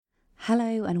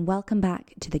Hello and welcome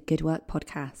back to the Good Work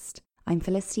podcast. I'm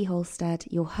Felicity Holstead,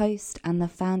 your host and the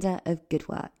founder of Good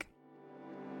Work.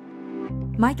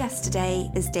 My guest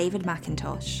today is David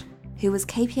McIntosh, who was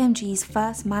KPMG's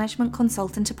first management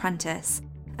consultant apprentice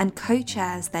and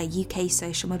co-chairs their UK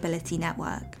social mobility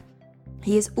network.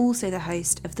 He is also the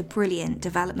host of the brilliant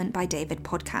Development by David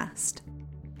podcast.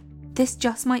 This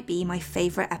just might be my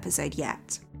favourite episode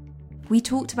yet. We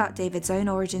talked about David's own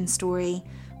origin story,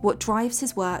 what drives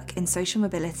his work in social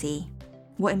mobility,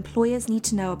 what employers need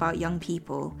to know about young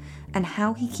people, and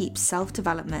how he keeps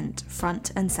self-development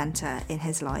front and centre in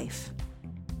his life.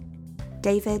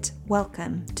 David,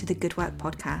 welcome to the Good Work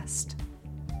podcast.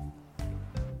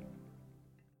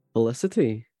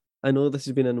 Felicity, I know this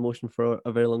has been in motion for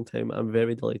a very long time. I'm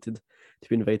very delighted to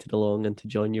be invited along and to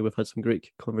join you. We've had some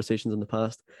great conversations in the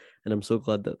past, and I'm so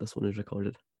glad that this one is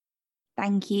recorded.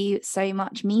 Thank you so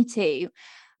much. Me too.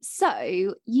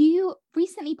 So you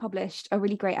recently published a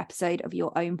really great episode of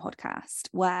your own podcast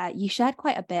where you shared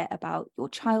quite a bit about your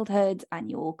childhood and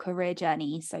your career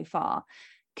journey so far.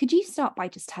 Could you start by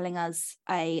just telling us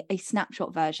a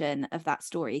snapshot version of that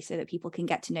story so that people can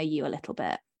get to know you a little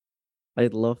bit?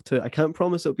 I'd love to. I can't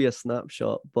promise it'll be a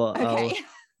snapshot, but Okay.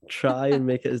 I'll try and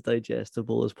make it as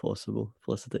digestible as possible,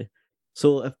 Felicity.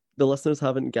 So if the listeners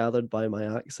haven't gathered by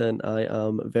my accent, I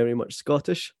am very much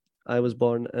Scottish. I was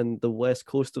born in the west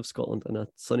coast of Scotland in a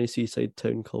sunny seaside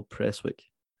town called Prestwick.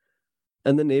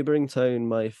 In the neighbouring town,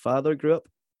 my father grew up,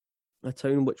 a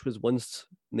town which was once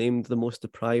named the most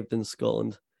deprived in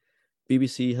Scotland.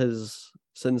 BBC has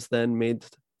since then made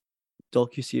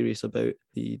docuseries about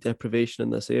the deprivation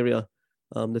in this area.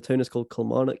 The town is called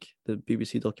Kilmarnock. The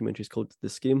BBC documentary is called The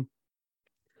Scheme.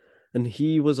 And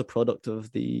he was a product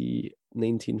of the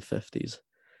 1950s.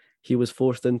 He was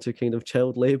forced into kind of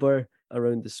child labour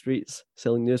around the streets,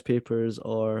 selling newspapers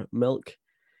or milk.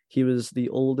 He was the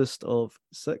oldest of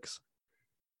 6.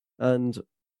 And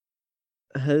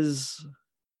his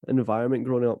environment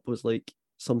growing up was like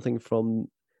something from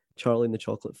Charlie and the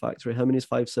Chocolate Factory. Him and his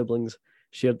 5 siblings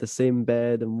shared the same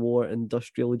bed and wore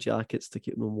industrial jackets to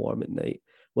keep them warm at night,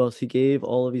 whilst he gave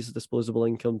all of his disposable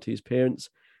income to his parents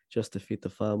just to feed the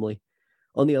family.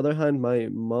 On the other hand, my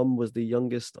mum was the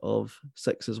youngest of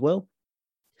 6 as well,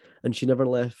 and she never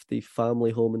left the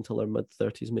family home until her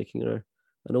mid-30s, making her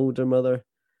an older mother.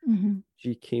 Mm-hmm.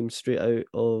 She came straight out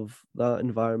of that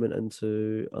environment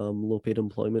into low-paid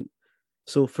employment.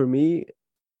 So for me,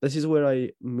 this is where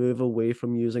I move away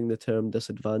from using the term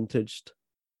disadvantaged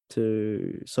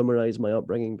to summarise my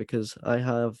upbringing, because I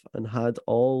have and had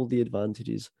all the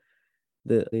advantages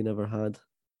that they never had.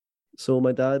 So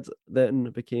my dad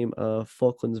then became a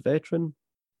Falklands veteran,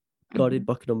 guarded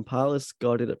Buckingham Palace,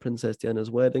 guarded at Princess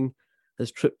Diana's wedding, has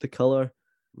tripped the colour,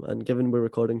 and given we're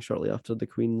recording shortly after the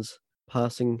Queen's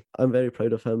passing, I'm very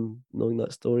proud of him knowing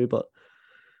that story. But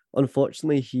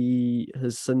unfortunately, he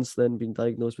has since then been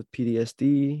diagnosed with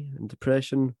PTSD and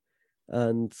depression,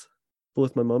 and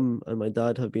both my mum and my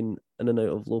dad have been in and out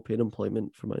of low-paid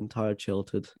employment for my entire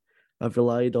childhood. I've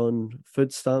relied on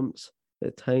food stamps.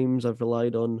 At times, I've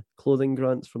relied on clothing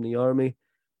grants from the army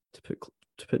to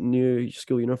put new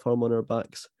school uniform on our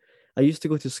backs. I used to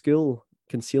go to school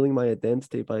concealing my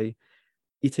identity by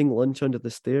eating lunch under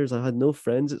the stairs. I had no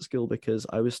friends at school because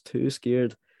I was too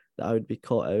scared that I would be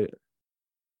caught out.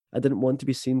 I didn't want to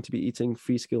be seen to be eating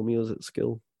free school meals at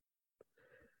school.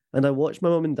 And I watched my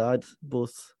mum and dad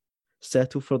both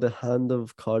settle for the hand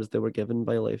of cards they were given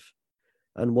by life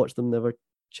and watched them never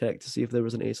check to see if there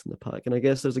was an ace in the pack. And I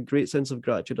guess there's a great sense of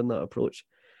gratitude in that approach,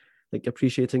 like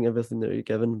appreciating everything that you're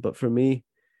given. But for me,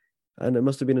 and it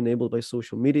must have been enabled by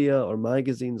social media or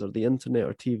magazines or the internet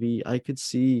or TV, I could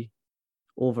see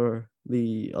over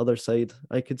the other side.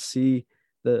 I could see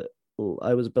that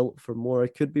I was built for more. I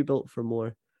could be built for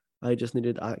more. I just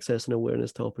needed access and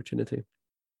awareness to opportunity.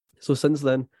 So since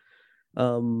then,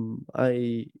 at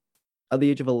the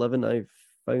age of 11, I've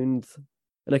found,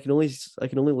 and I can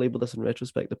only label this in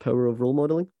retrospect, the power of role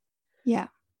modeling. Yeah.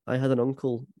 I had an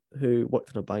uncle who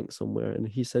worked in a bank somewhere, and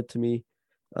he said to me,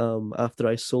 after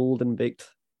I sold and baked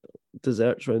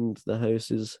desserts around the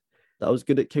houses, that I was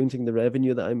good at counting the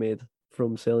revenue that I made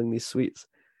from selling these sweets.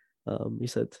 He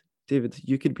said, David,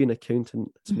 you could be an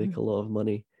accountant to make a lot of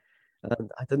money.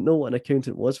 And I didn't know what an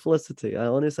accountant was, Felicity. I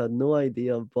honestly had no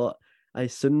idea, but I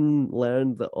soon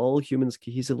learned that all humans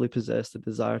cohesively possess the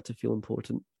desire to feel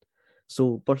important.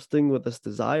 So bursting with this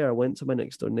desire, I went to my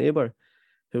next door neighbour,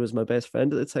 who was my best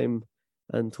friend at the time,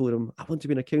 and told him, I want to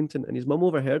be an accountant. And his mum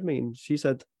overheard me, and she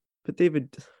said, but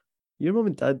David, your mum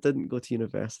and dad didn't go to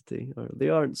university, or they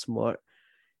aren't smart.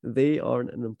 They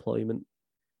aren't in employment.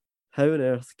 How on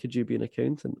earth could you be an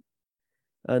accountant?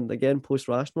 And again,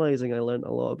 post-rationalizing, I learned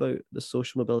a lot about the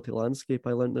social mobility landscape.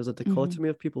 I learned there's a dichotomy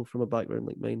of people from a background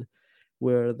like mine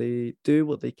where they do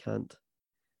what they can't.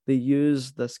 They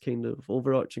use this kind of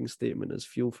overarching statement as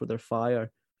fuel for their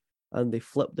fire, and they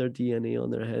flip their DNA on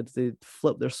their head. They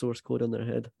flip their source code on their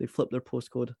head. They flip their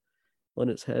postcode on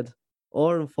its head.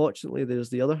 Or unfortunately, there's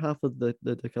the other half of the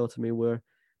dichotomy where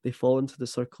they fall into the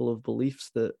circle of beliefs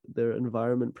that their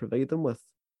environment provide them with.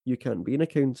 You can't be an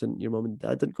accountant. Your mum and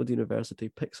dad didn't go to university.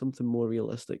 Pick something more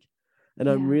realistic. And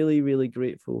I'm really, really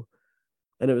grateful.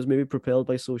 And it was maybe propelled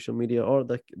by social media or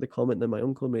the comment that my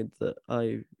uncle made that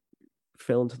I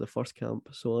fell into the first camp.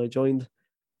 So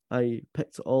I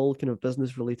picked all kind of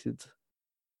business related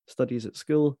studies at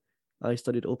school. I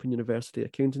studied Open University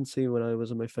accountancy when I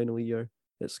was in my final year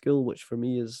at school, which for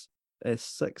me is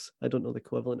S6. I don't know the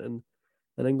equivalent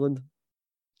in England.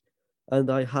 And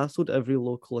I hassled every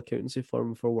local accountancy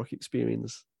firm for work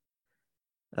experience,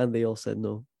 and they all said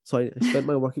no. So I spent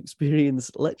my work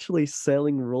experience literally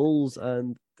selling rolls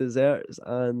and desserts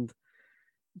and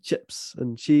chips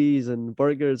and cheese and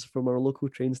burgers from our local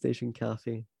train station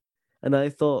cafe. And I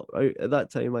thought at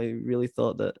that time, I really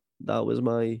thought that was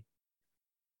my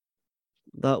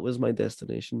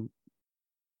destination.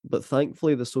 But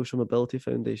thankfully, the Social Mobility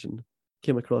Foundation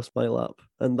came across my lap.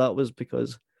 And that was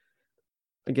because,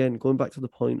 again, going back to the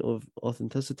point of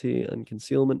authenticity and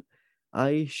concealment,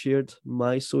 I shared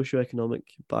my socioeconomic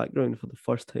background for the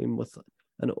first time with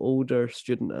an older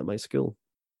student at my school.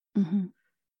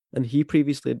 And he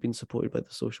previously had been supported by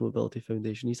the Social Mobility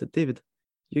Foundation. He said, David,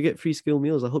 you get free school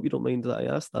meals. I hope you don't mind that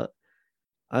I asked that.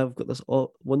 I've got this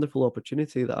wonderful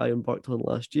opportunity that I embarked on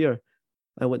last year.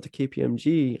 I went to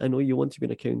KPMG. I know you want to be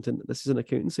an accountant. This is an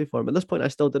accountancy firm. At this point, I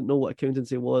still didn't know what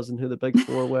accountancy was and who the big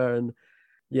four were. And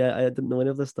yeah, I didn't know any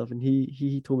of this stuff. And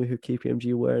he told me who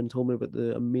KPMG were and told me about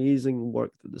the amazing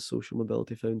work that the Social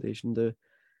Mobility Foundation do.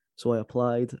 So I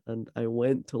applied and I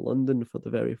went to London for the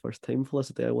very first time,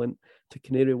 Felicity. I went to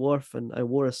Canary Wharf and I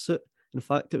wore a suit. In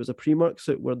fact, it was a Primark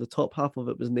suit where the top half of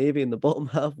it was navy and the bottom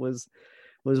half was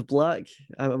black.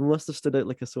 I must have stood out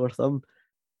like a sore thumb.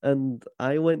 And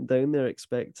I went down there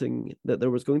expecting that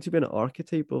there was going to be an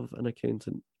archetype of an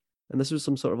accountant. And this was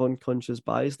some sort of unconscious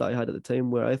bias that I had at the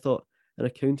time where I thought an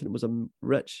accountant was a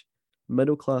rich,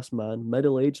 middle-class man,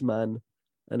 middle-aged man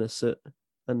in a suit.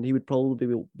 And he would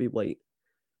probably be white.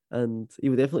 And he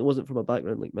definitely wasn't from a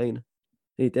background like mine.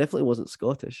 He definitely wasn't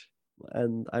Scottish.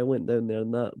 And I went down there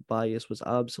and that bias was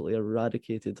absolutely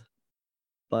eradicated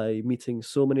by meeting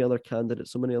so many other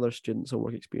candidates, so many other students on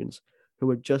work experience who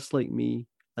were just like me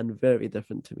and very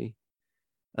different to me.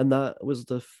 And that was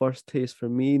the first taste for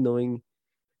me, knowing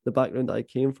the background that I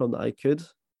came from, that I could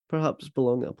perhaps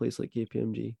belong at a place like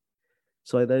KPMG.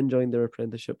 So I then joined their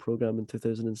apprenticeship program in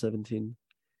 2017.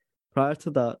 Prior to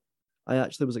that, I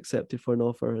actually was accepted for an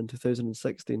offer in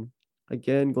 2016.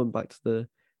 Again, going back to the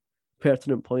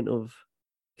pertinent point of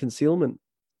concealment,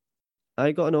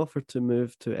 I got an offer to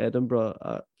move to Edinburgh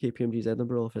at KPMG's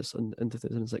Edinburgh office in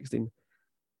 2016.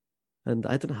 And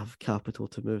I didn't have capital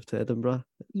to move to Edinburgh.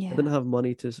 I didn't have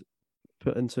money to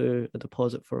put into a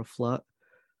deposit for a flat.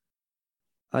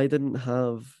 I didn't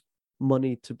have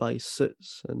money to buy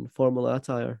suits and formal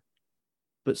attire.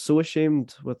 But so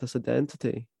ashamed with this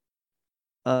identity,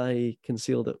 I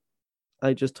concealed it.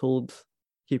 I just told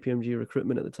KPMG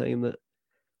recruitment at the time that,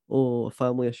 a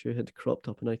family issue had cropped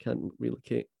up and I can't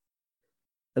relocate.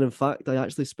 And in fact, I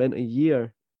actually spent a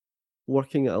year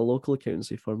working at a local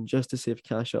accountancy firm just to save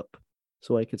cash up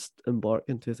so I could embark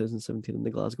in 2017 in the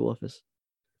Glasgow office.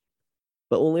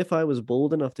 But only if I was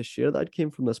bold enough to share that I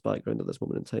came from this background at this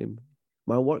moment in time.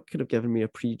 My work could have given me a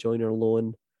pre-joiner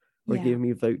loan or gave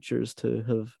me vouchers to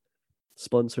have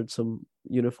sponsored some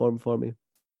uniform for me.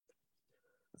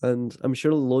 And I'm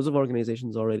sure loads of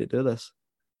organizations already do this,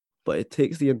 but it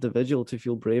takes the individual to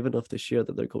feel brave enough to share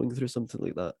that they're going through something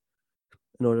like that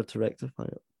in order to rectify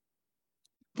it.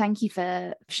 Thank you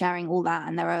for sharing all that.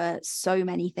 And there are so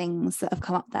many things that have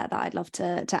come up there that I'd love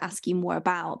to ask you more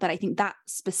about. But I think that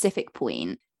specific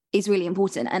point is really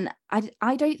important. And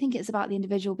I don't think it's about the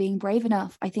individual being brave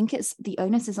enough. I think it's the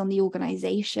onus is on the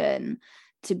organization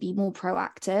to be more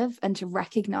proactive and to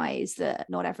recognize that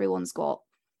not everyone's got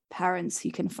parents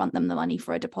who can front them the money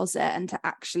for a deposit, and to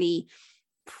actually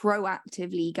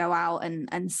proactively go out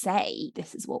and say,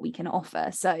 this is what we can offer.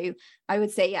 So I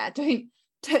would say,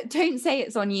 don't say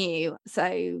it's on you.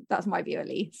 So that's my view, at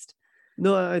least.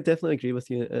 No, I definitely agree with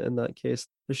you in that case.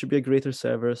 There should be a greater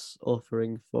service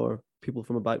offering for people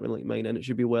from a background like mine, and it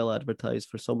should be well advertised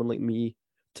for someone like me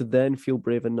to then feel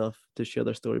brave enough to share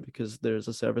their story because there's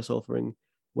a service offering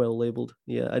well labeled.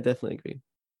 Yeah, I definitely agree.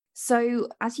 So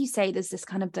as you say, there's this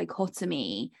kind of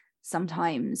dichotomy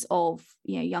sometimes of,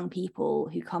 young people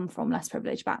who come from less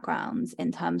privileged backgrounds,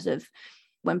 in terms of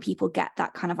when people get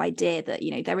that kind of idea that,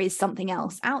 there is something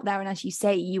else out there. And as you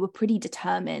say, you were pretty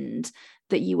determined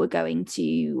that you were going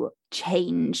to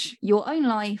change your own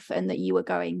life and that you were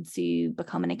going to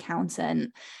become an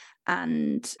accountant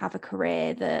and have a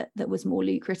career that was more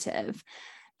lucrative.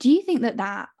 Do you think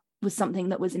that was something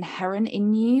that was inherent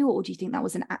in you, or do you think that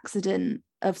was an accident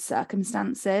of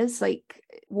circumstances? Like,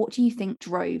 what do you think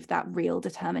drove that real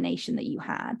determination that you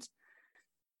had?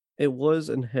 It was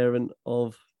inherent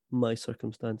of my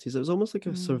circumstances. It was almost like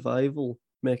a survival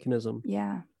mechanism.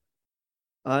 Yeah.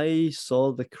 I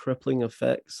saw the crippling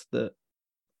effects that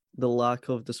the lack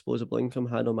of disposable income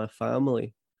had on my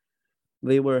family.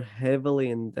 They were heavily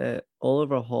in debt. All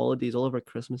of our holidays, all of our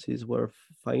Christmases were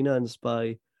financed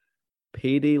by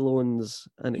payday loans,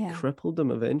 and it crippled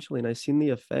them eventually. And I seen the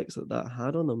effects that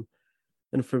had on them.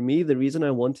 And for me, the reason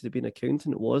I wanted to be an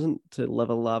accountant wasn't to live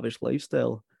a lavish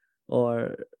lifestyle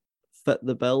or fit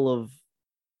the bill of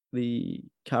the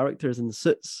characters in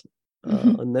Suits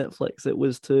on Netflix. It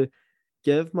was to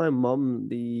give my mum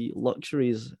the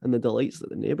luxuries and the delights that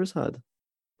the neighbours had,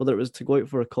 whether it was to go out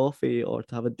for a coffee or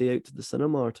to have a day out to the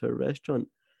cinema or to a restaurant,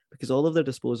 because all of their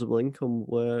disposable income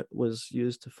was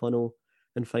used to funnel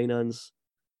and finance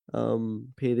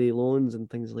payday loans and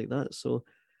things like that. So,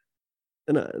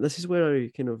 and this is where I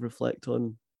kind of reflect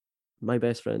on my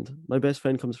best friend. My best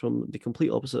friend comes from the complete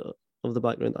opposite of the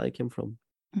background I came from.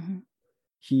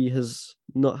 He has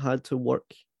not had to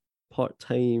work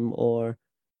part-time or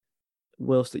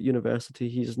whilst at university.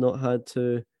 He's not had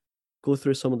to go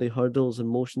through some of the hurdles and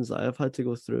motions that I've had to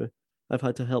go through. I've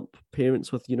had to help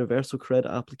parents with universal credit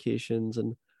applications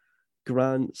and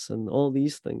grants and all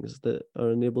these things that are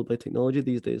enabled by technology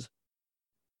these days.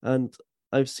 And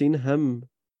I've seen him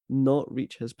not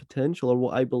reach his potential, or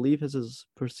what I believe is his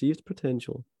perceived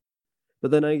potential.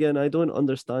 But then again, I don't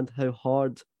understand how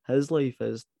hard his life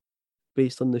is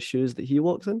based on the shoes that he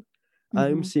walks in.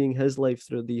 I'm seeing his life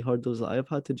through the hurdles that I've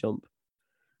had to jump.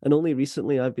 And only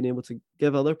recently I've been able to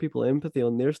give other people empathy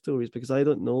on their stories, because I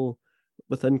don't know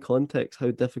within context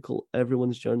how difficult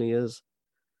everyone's journey is.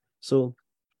 So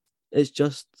it's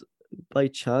just by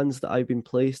chance that I've been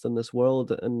placed in this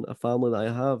world in a family that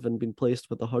I have, and been placed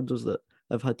with the hurdles that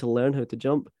I've had to learn how to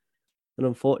jump. And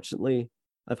unfortunately,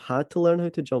 I've had to learn how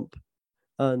to jump.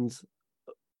 And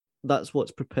that's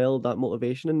what's propelled that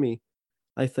motivation in me.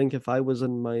 I think if I was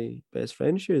in my best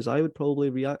friend's shoes, I would probably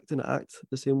react and act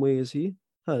the same way as he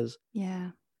has.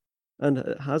 Yeah. And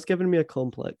it has given me a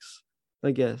complex,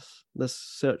 I guess, this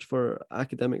search for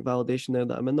academic validation now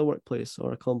that I'm in the workplace,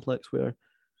 or a complex where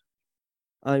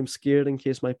I'm scared in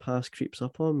case my past creeps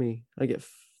up on me. I get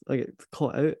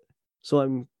caught out. So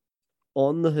I'm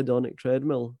on the hedonic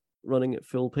treadmill, running at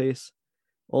full pace,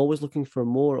 always looking for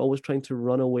more, always trying to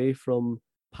run away from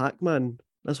Pac-Man.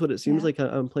 That's what it seems like.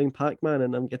 I'm playing Pac-Man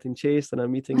and I'm getting chased and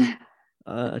I'm meeting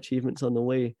achievements on the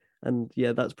way. And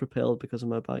yeah, that's propelled because of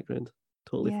my background.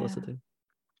 Totally Felicity.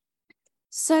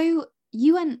 So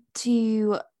you went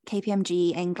to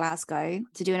KPMG in Glasgow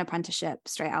to do an apprenticeship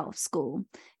straight out of school.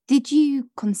 Did you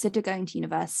consider going to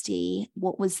university?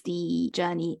 What was the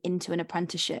journey into an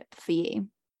apprenticeship for you?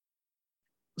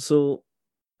 So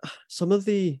some of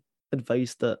the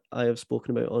advice that I have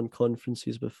spoken about on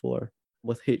conferences before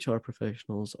with HR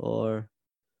professionals or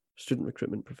student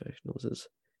recruitment professionals is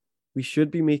we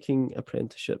should be making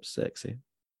apprenticeships sexy,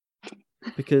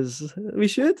 because we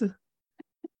should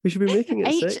be making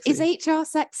it sexy. Is HR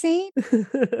sexy?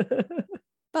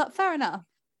 But fair enough.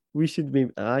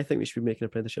 I think we should be making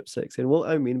apprenticeships sexy. And what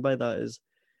I mean by that is,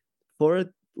 for a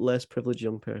less privileged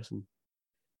young person,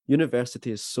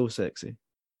 university is so sexy.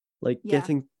 Like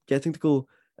getting to go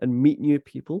and meet new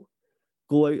people,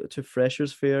 go out to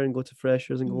Freshers Fair and go to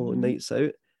Freshers and go nights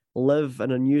out, live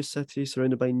in a new city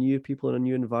surrounded by new people in a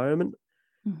new environment.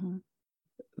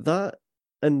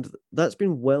 That's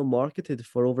been well marketed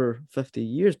for over 50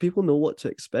 years. People know what to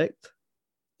expect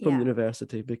from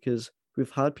university because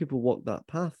we've had people walk that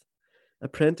path.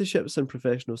 Apprenticeships and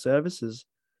professional services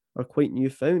are quite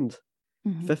newfound.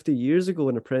 50 years ago,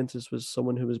 an apprentice was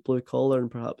someone who was blue collar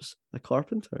and perhaps a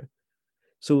carpenter.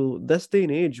 So this day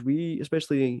and age,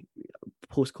 especially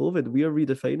post-COVID, we are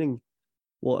redefining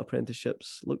what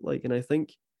apprenticeships look like. And I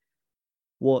think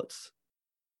what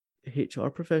HR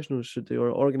professionals should do,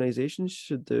 or organizations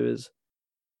should do, is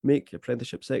make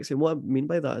apprenticeships sexy. And what I mean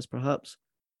by that is perhaps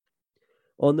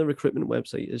on the recruitment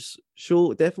website is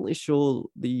definitely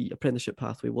show the apprenticeship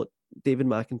pathway, what David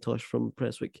McIntosh from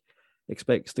Presswick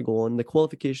expects to go on, the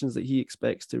qualifications that he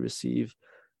expects to receive,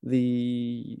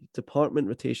 the department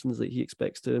rotations that he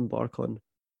expects to embark on.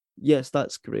 yes,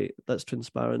 that's great. That's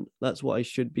transparent. That's what I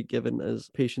should be given as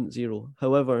patient zero.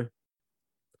 However,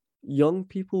 young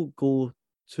people go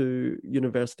to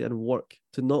university and work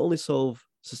to not only solve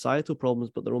societal problems,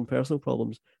 but their own personal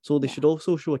problems. So they should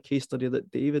also show a case study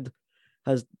that David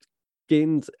has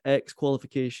gained X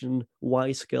qualification,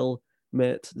 Y skill,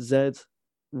 met Z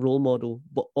role model,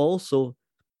 but also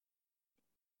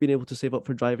being able to save up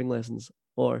for driving lessons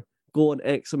or go on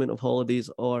X amount of holidays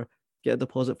or get a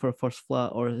deposit for a first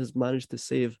flat or has managed to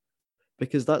save,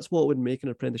 because that's what would make an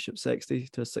apprenticeship sexy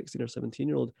to a 16 or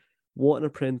 17-year-old, what an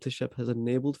apprenticeship has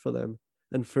enabled for them.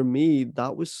 And for me,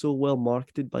 that was so well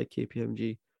marketed by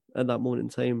KPMG at that moment in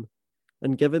time.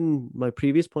 And given my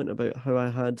previous point about how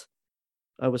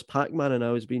I was Pac-Man and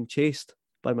I was being chased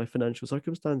by my financial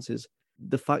circumstances,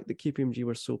 the fact that KPMG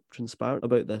were so transparent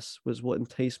about this was what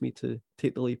enticed me to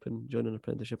take the leap and join an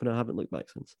apprenticeship, and I haven't looked back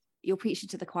since. You're preaching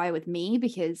to the choir with me,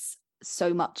 because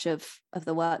so much of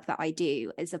the work that I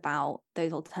do is about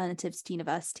those alternatives to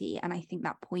university. And I think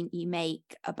that point you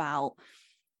make about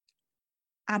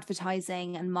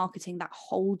advertising and marketing that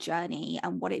whole journey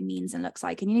and what it means and looks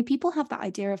like. And, you know, people have that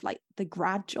idea of like the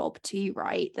grad job too,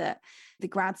 right? That the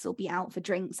grads will be out for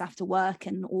drinks after work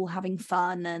and all having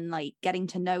fun and like getting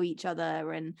to know each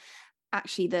other. And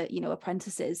actually that, you know,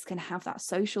 apprentices can have that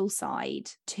social side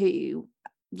too,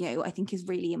 you know, I think is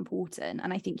really important.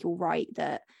 And I think you're right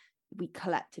that we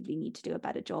collectively need to do a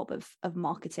better job of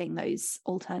marketing those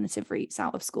alternative routes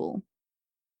out of school.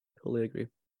 Totally agree.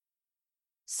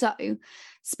 So,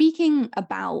 speaking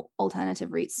about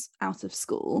alternative routes out of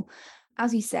school,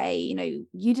 as you say, you know,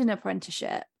 you did an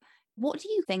apprenticeship. What do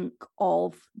you think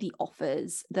of the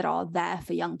offers that are there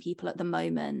for young people at the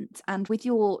moment? And with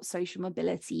your social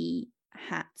mobility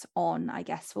hat on, I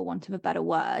guess, for want of a better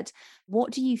word,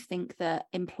 what do you think that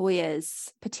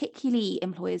employers, particularly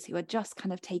employers who are just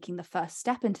kind of taking the first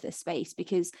step into this space,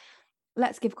 because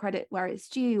let's give credit where it's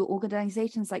due,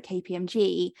 organizations like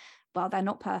KPMG, while they're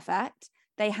not perfect,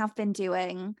 they have been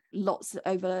doing lots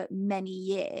over many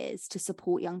years to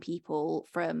support young people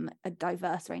from a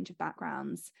diverse range of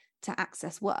backgrounds to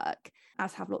access work,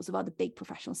 as have lots of other big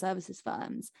professional services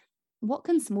firms. What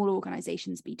can small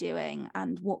organizations be doing,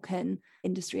 and what can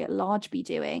industry at large be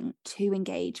doing to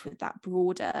engage with that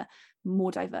broader,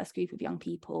 more diverse group of young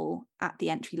people at the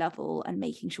entry level, and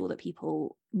making sure that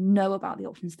people know about the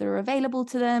options that are available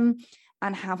to them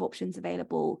and have options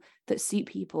available that suit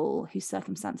people whose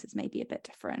circumstances may be a bit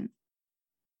different?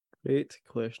 Great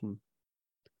question.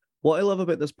 What I love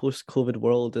about this post-COVID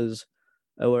world is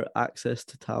our access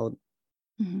to talent.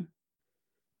 Mm-hmm.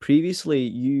 Previously,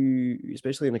 you,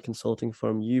 especially in a consulting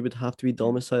firm, you would have to be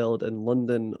domiciled in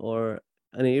London or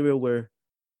an area where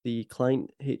the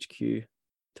client HQ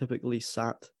typically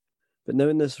sat. But now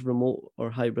in this remote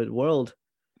or hybrid world,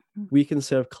 we can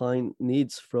serve client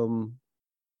needs from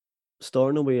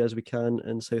Stornoway as we can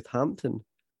in Southampton.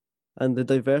 And the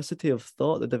diversity of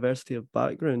thought, the diversity of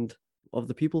background of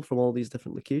the people from all these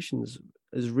different locations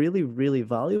is really, really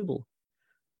valuable.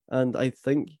 And I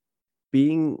think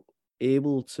being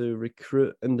able to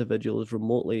recruit individuals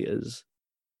remotely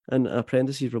and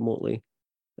apprentices remotely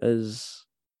is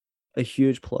a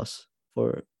huge plus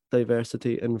for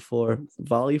diversity and for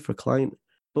value for client.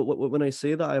 But when I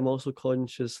say that, I'm also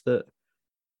conscious that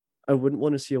I wouldn't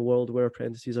want to see a world where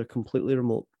apprentices are completely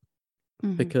remote,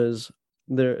 because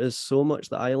there is so much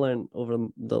that I learned over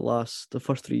the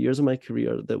first 3 years of my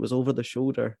career that was over the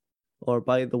shoulder or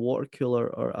by the water cooler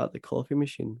or at the coffee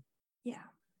machine. Yeah.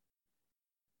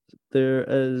 There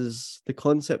is the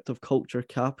concept of culture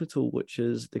capital, which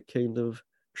is the kind of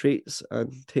traits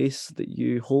and tastes that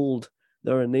you hold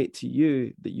that are innate to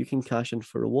you that you can cash in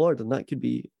for reward. And that could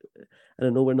be, and I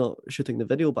know we're not shooting the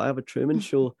video, but I have a Truman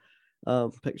Show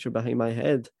picture behind my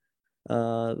head.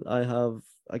 I have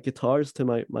guitars to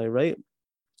my right.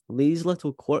 These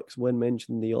little quirks, when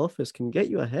mentioned in the office, can get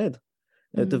you ahead.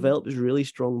 It develops really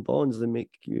strong bonds that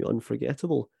make you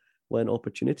unforgettable when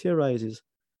opportunity arises.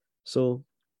 So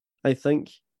I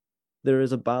think there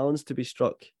is a balance to be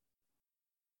struck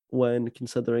when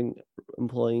considering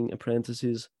employing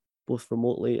apprentices, both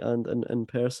remotely and in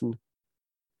person.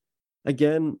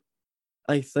 Again,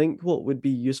 I think what would be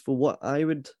useful, what I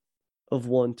would have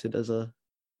wanted as a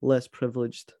less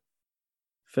privileged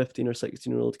 15 or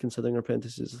 16-year-old considering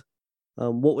apprentices,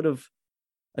 what would have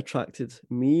attracted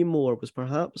me more was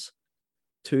perhaps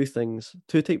two types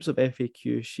of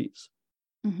FAQ sheets.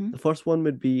 The first one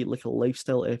would be like a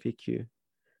lifestyle FAQ,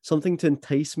 something to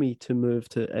entice me to move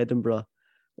to Edinburgh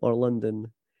or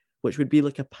London, which would be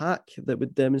like a pack that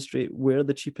would demonstrate where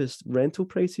the cheapest rental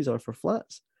prices are for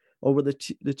flats, or where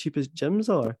the cheapest gyms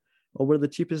are, or where the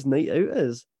cheapest night out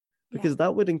is. because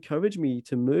that would encourage me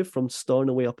to move from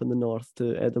Stornoway up in the north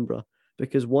to Edinburgh,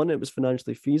 because one, it was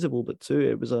financially feasible, but two,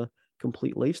 it was a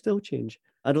complete lifestyle change.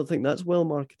 I don't think that's well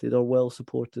marketed or well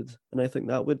supported, and I think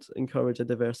that would encourage a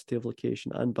diversity of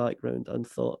location and background and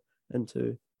thought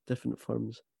into different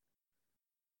firms.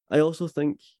 I also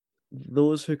think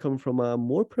those who come from a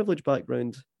more privileged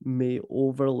background may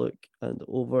overlook and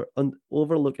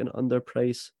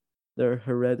underprice their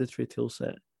hereditary tool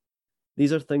set.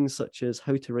 These are things such as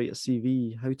how to write a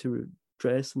CV, how to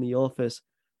dress in the office,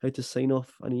 how to sign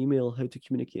off an email, how to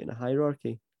communicate in a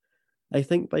hierarchy. I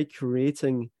think by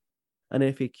creating an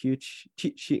FAQ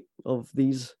cheat sheet of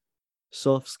these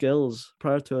soft skills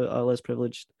prior to a less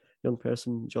privileged young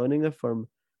person joining a firm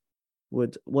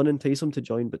would, one, entice them to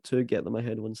join, but two, get them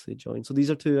ahead once they join. So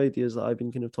these are two ideas that I've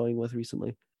been kind of toying with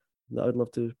recently that I'd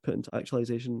love to put into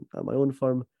actualization at my own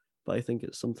firm, but I think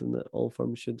it's something that all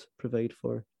firms should provide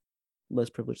for less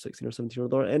privileged 16 or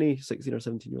 17-year-old, or any 16 or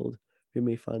 17-year-old who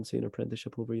may fancy an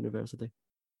apprenticeship over university.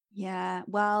 Yeah,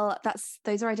 well,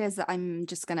 those are ideas that I'm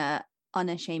just gonna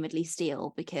unashamedly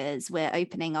steal, because we're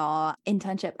opening our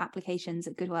internship applications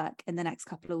at Good Work in the next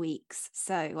couple of weeks.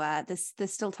 So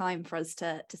there's still time for us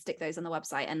to stick those on the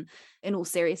website. And in all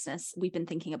seriousness, we've been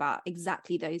thinking about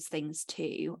exactly those things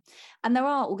too. And there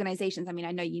are organizations, I mean,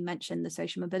 I know you mentioned the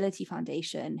Social Mobility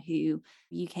Foundation, who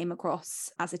you came across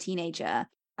as a teenager.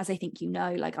 As I think you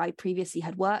know, like, I previously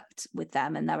had worked with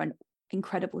them, and they're an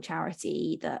incredible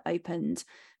charity that opened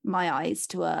my eyes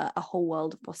to a whole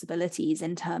world of possibilities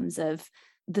in terms of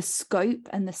the scope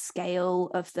and the scale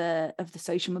of the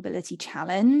social mobility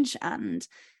challenge and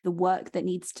the work that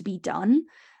needs to be done.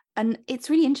 And it's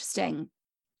really interesting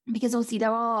because obviously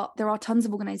there are tons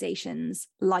of organizations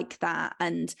like that,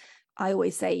 and I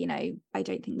always say, you know, I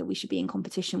don't think that we should be in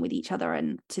competition with each other,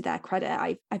 and to their credit,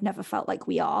 I've never felt like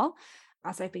we are,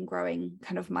 as I've been growing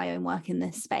kind of my own work in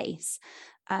this space,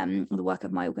 the work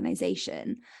of my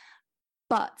organization.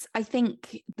 But I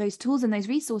think those tools and those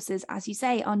resources, as you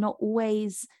say, are not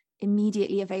always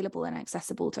immediately available and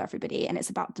accessible to everybody. And it's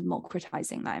about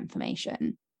democratizing that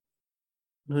information.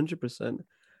 100%.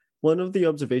 One of the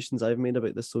observations I've made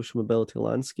about the social mobility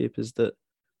landscape is that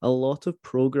a lot of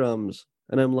programs,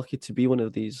 and I'm lucky to be one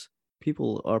of these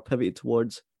people, are pivoted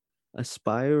towards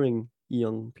aspiring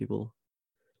young people.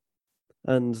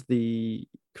 And the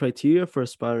criteria for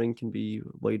aspiring can be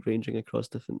wide-ranging across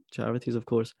different charities, of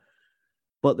course.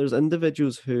 But there's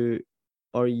individuals who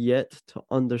are yet to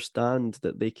understand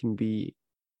that they can be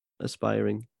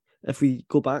aspiring. If we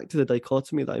go back to the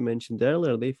dichotomy that I mentioned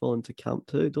earlier, they fall into camp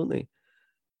 2, don't they?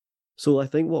 So I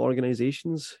think what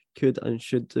organizations could and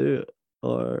should do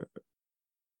are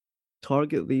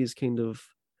target these kind of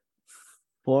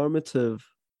formative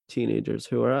teenagers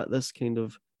who are at this kind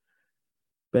of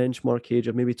benchmark age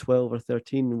of maybe 12 or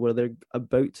 13, where they're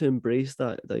about to embrace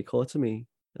that dichotomy,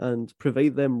 and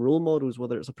provide them role models,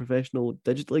 whether it's a professional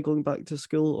digitally going back to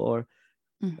school or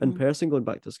in person going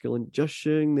back to school, and just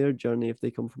showing their journey if they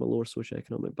come from a lower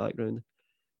socioeconomic background,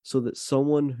 so that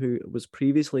someone who was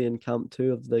previously in camp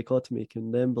 2 of the dichotomy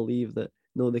can then believe that,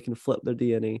 no, they can flip their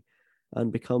DNA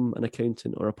and become an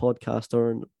accountant or a podcaster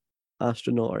or an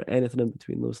astronaut or anything in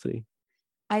between those three.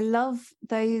 I love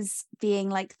those being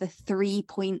like the 3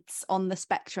 points on the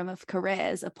spectrum of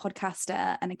careers: a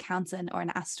podcaster, an accountant, or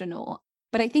an astronaut.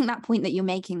 But I think that point that you're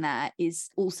making there is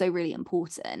also really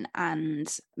important,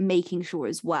 and making sure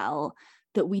as well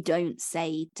that we don't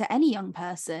say to any young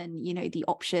person, you know, the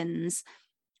options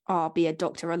are be a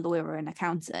doctor, a lawyer, or an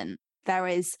accountant. There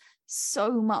is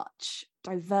so much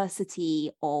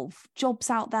diversity of jobs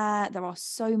out there. There are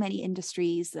so many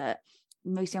industries that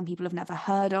most young people have never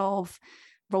heard of,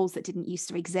 roles that didn't used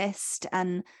to exist,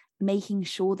 and making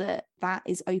sure that that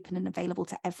is open and available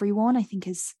to everyone, I think,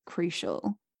 is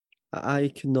crucial.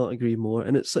 I could not agree more.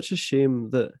 And it's such a shame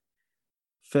that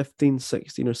 15,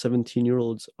 16 or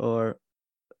 17-year-olds are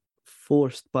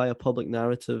forced by a public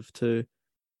narrative to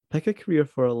pick a career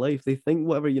for a life. They think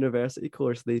whatever university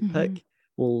course they pick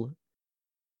will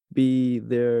be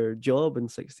their job in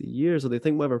 60 years, or they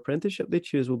think whatever apprenticeship they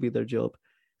choose will be their job.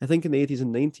 I think in the 80s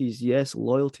and 90s, yes,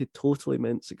 loyalty totally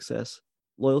meant success.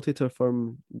 Loyalty to a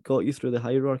firm got you through the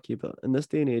hierarchy, but in this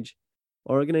day and age,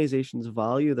 organizations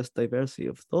value this diversity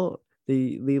of thought.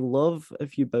 They love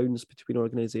if you bounce between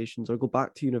organizations or go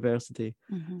back to university.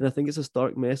 And I think it's a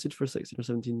stark message for 16 or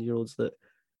 17-year-olds that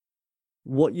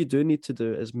what you do need to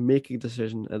do is make a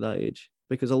decision at that age,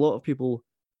 because a lot of people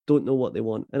don't know what they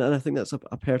want. And I think that's a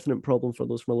pertinent problem for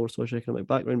those from a lower socioeconomic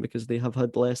background, because they have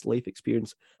had less life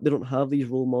experience. They don't have these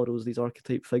role models, these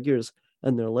archetype figures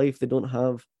in their life. They don't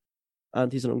have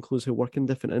aunties and uncles who work in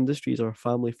different industries or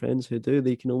family friends who do.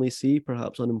 They can only see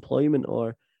perhaps unemployment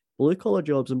or blue collar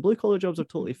jobs, and blue collar jobs are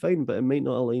totally fine, but it might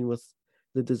not align with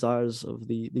the desires of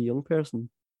the young person.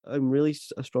 I'm really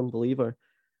a strong believer,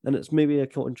 and it's maybe a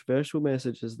controversial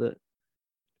message, is that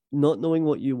not knowing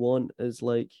what you want is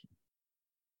like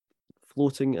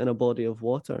floating in a body of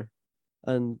water,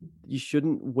 and you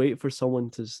shouldn't wait for someone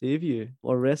to save you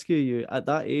or rescue you. At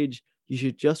that age, you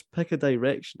should just pick a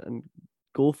direction and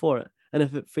go for it. And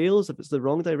if it fails, if it's the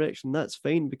wrong direction, that's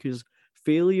fine, because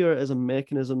failure is a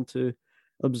mechanism to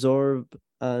absorb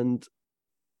and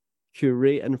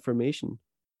curate information.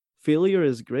 Failure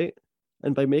is great.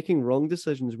 And by making wrong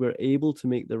decisions, we're able to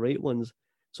make the right ones.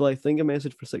 So I think a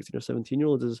message for 16 or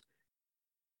 17-year-olds is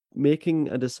making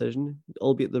a decision,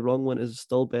 albeit the wrong one, is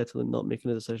still better than not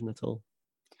making a decision at all.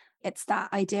 It's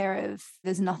that idea of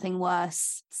there's nothing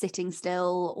worse sitting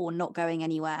still or not going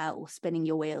anywhere or spinning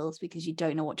your wheels because you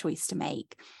don't know what choice to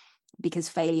make, because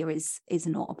failure is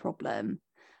not a problem.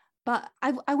 But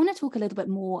I want to talk a little bit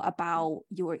more about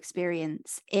your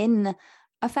experience in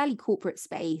a fairly corporate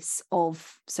space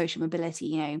of social mobility.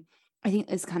 You know, I think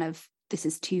this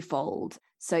is twofold.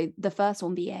 So the first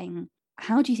one being,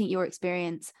 how do you think your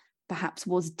experience perhaps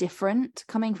was different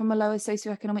coming from a lower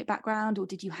socioeconomic background, or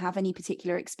did you have any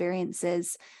particular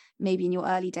experiences maybe in your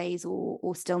early days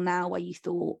or still now where you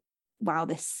thought, wow,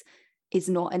 this is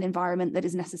not an environment that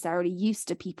is necessarily used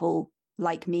to people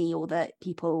like me, or that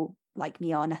people like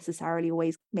me are necessarily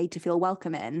always made to feel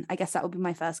welcome in? I guess that would be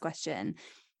my first question.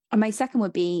 And my second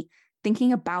would be,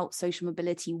 thinking about social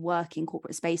mobility work in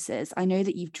corporate spaces. I know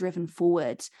that you've driven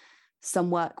forward some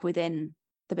work within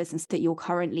the business that you're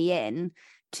currently in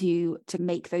to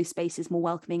make those spaces more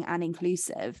welcoming and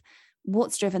inclusive.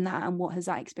 What's driven that, and what has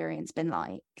that experience been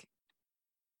like?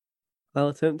 I'll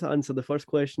attempt to answer the first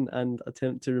question and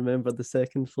attempt to remember the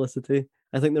second, Felicity.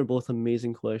 I think they're both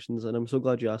amazing questions, and I'm so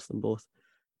glad you asked them both.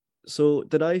 So,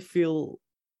 did I feel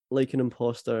like an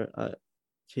imposter at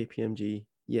KPMG?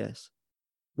 Yes.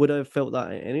 Would I have felt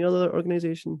that at any other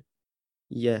organization?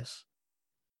 Yes.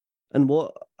 And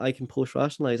what I can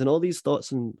post-rationalize, and all these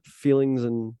thoughts and feelings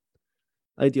and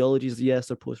ideologies, yes,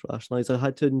 they're post-rationalized. I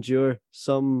had to endure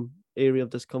some area of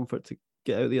discomfort to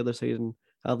get out the other side and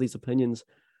have these opinions.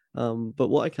 But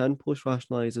what I can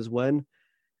post-rationalize is when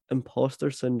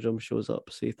imposter syndrome shows up,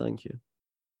 say thank you.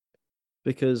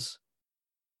 Because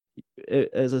it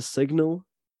is a signal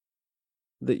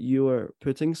that you are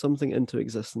putting something into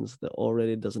existence that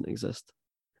already doesn't exist.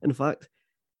 In fact,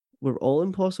 we're all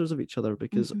imposters of each other,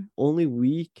 because only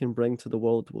we can bring to the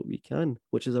world what we can,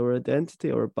 which is our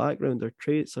identity, our background, our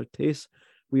traits, our tastes.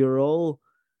 We are all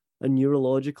a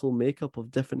neurological makeup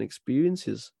of different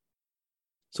experiences.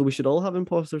 So we should all have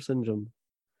imposter syndrome.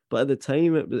 But at the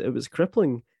time, it was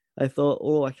crippling. I thought,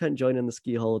 oh, I can't join in the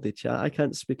ski holiday chat. I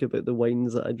can't speak about the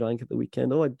wines that I drank at the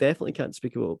weekend. Oh, I definitely can't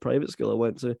speak about what private school I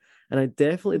went to. And I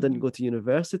definitely didn't go to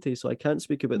university, so I can't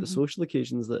speak about the social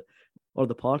occasions or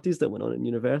the parties that went on in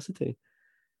university.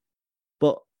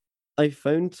 But I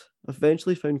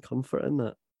eventually found comfort in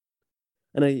that.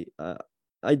 And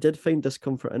I did find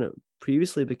discomfort in it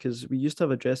previously, because we used to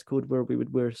have a dress code where we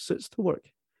would wear suits to work.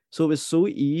 So it was so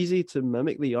easy to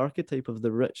mimic the archetype of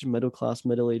the rich, middle-class,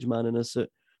 middle-aged man in a suit,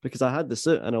 because I had the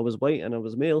suit and I was white and I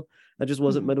was male. I just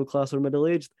wasn't middle-class or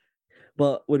middle-aged.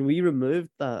 But when we removed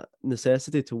that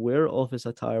necessity to wear office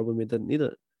attire when we didn't need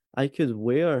it, I could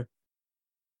wear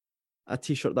a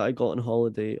t-shirt that I got on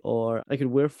holiday, or I could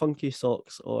wear funky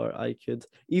socks, or I could,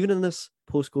 even in this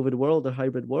post-COVID world or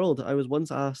hybrid world, I was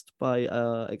once asked by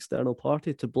an external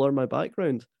party to blur my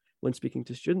background when speaking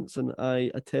to students, and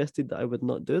I attested that I would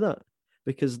not do that,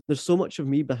 because there's so much of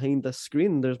me behind this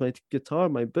screen. There's my guitar,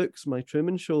 my books, my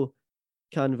Truman Show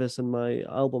canvas, and my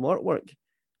album artwork,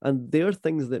 and they're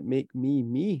things that make me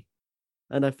me.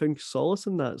 And I found solace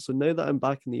in that. So now that I'm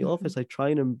back in the office, I try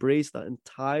and embrace that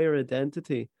entire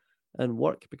identity and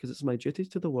work, because it's my duty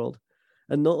to the world.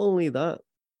 And not only that,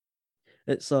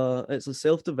 it's a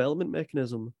self-development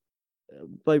mechanism.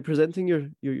 By presenting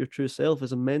your true self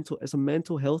as it's a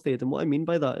mental health aid. And what I mean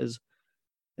by that is,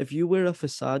 if you wear a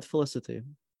facade, Felicity,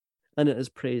 and it is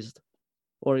praised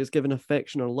or is given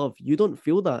affection or love, you don't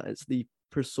feel that. It's the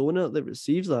persona that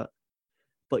receives that.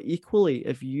 But equally,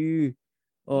 if you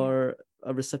are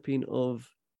a recipient of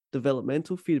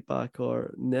developmental feedback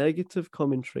or negative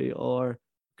commentary or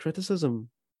criticism,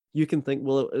 you can think,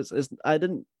 well,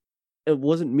 it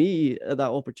wasn't me at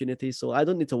that opportunity, so I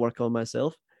don't need to work on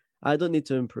myself. I don't need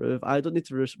to improve. I don't need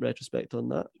to retrospect on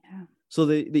that. Yeah. So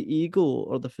the ego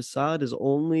or the facade is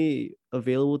only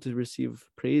available to receive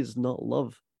praise, not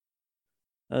love.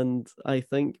 And I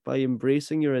think by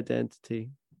embracing your identity,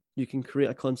 you can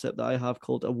create a concept that I have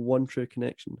called a one true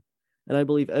connection. And I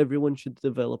believe everyone should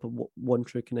develop a one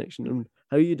true connection. And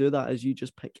how you do that is you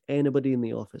just pick anybody in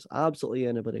the office, absolutely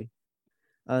anybody,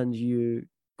 and you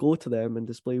go to them and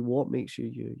display what makes you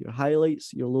you, your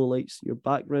highlights, your lowlights, your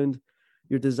background,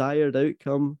 your desired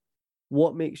outcome,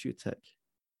 what makes you tick.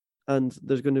 And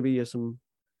there's going to be some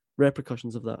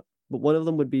repercussions of that. But one of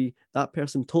them would be that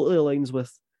person totally aligns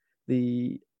with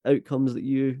the outcomes that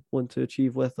you want to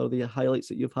achieve with, or the highlights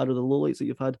that you've had, or the lowlights that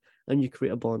you've had, and you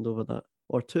create a bond over that.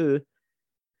 Or two,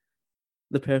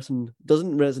 the person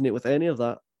doesn't resonate with any of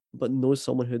that, but knows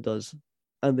someone who does,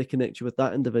 and they connect you with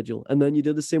that individual. And then you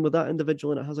do the same with that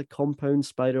individual, and it has a compound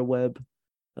spider web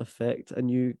effect, and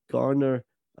you garner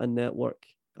a network.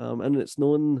 And it's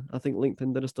known, I think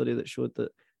LinkedIn did a study that showed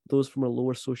that those from a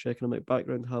lower socioeconomic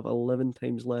background have 11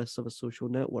 times less of a social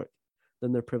network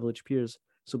than their privileged peers.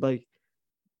 So by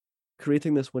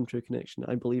creating this one true connection,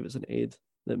 I believe it's an aid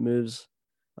that moves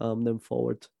them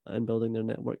forward in building their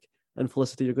network. And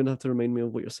Felicity, you're going to have to remind me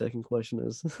of what your second question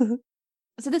is.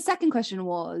 So the second question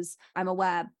was, I'm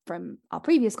aware from our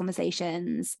previous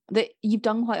conversations that you've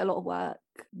done quite a lot of work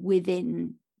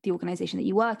within the organization that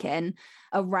you work in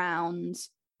around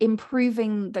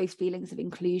improving those feelings of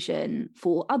inclusion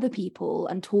for other people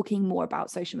and talking more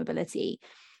about social mobility.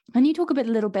 Can you talk a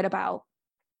little bit about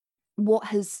what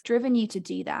has driven you to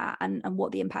do that and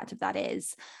what the impact of that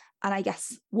is? And I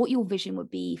guess what your vision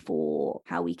would be for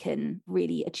how we can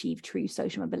really achieve true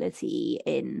social mobility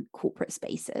in corporate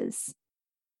spaces.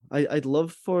 I'd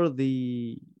love for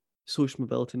the social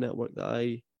mobility network that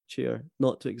I chair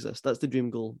not to exist. That's the dream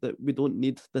goal, that we don't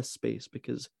need this space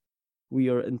because we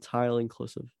are entirely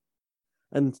inclusive.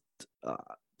 And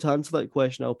to answer that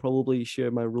question, I'll probably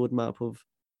share my roadmap of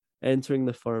entering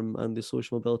the firm and the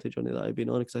social mobility journey that I've been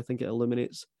on, because I think it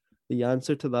illuminates the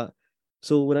answer to that.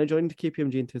 So when I joined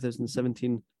KPMG in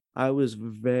 2017, I was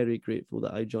very grateful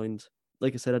that I joined.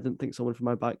 Like I said, I didn't think someone from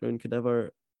my background could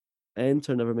ever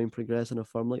enter, never mind progress in a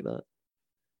firm like that.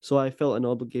 So I felt an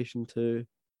obligation to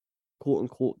quote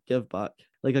unquote give back.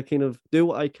 Like I kind of do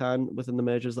what I can within the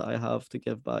measures that I have to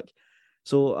give back.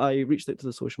 So I reached out to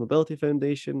the Social Mobility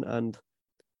Foundation and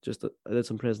I did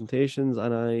some presentations,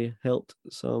 and I helped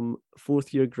some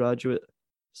fourth year graduates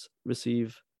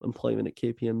receive employment at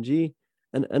KPMG,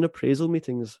 and in appraisal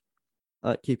meetings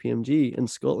at KPMG in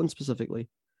Scotland specifically,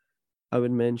 I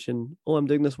would mention, oh, I'm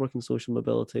doing this work in social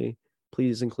mobility,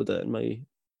 please include it in my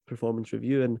performance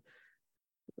review. And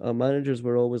managers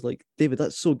were always like, David,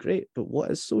 that's so great, but what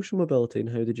is social mobility and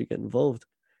how did you get involved?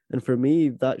 And for me,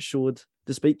 that showed,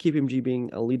 despite KPMG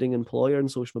being a leading employer in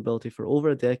social mobility for over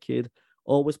a decade,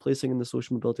 always placing in the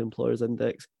Social Mobility Employers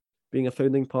Index, being a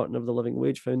founding partner of the Living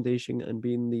Wage Foundation, and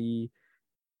being the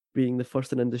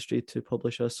first in industry to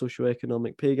publish a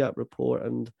socioeconomic pay gap report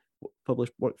and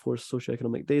publish workforce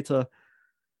socioeconomic data,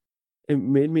 it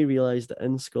made me realise that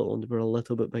in Scotland we're a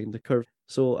little bit behind the curve.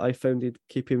 So I founded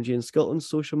KPMG in Scotland's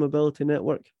Social Mobility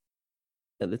Network.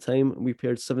 At the time, we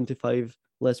paired 75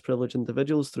 less privileged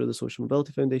individuals through the Social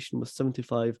Mobility Foundation with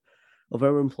 75 of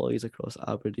our employees across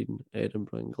Aberdeen,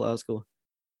 Edinburgh, and Glasgow.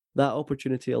 That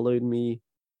opportunity allowed me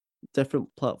different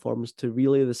platforms to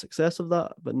relay the success of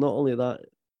that, but not only that,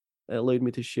 it allowed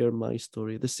me to share my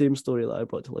story, the same story that I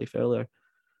brought to life earlier.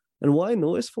 And what I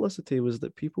noticed, Felicity, was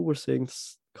that people were saying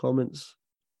comments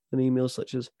and emails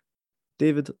such as,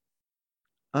 David,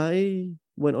 I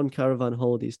went on caravan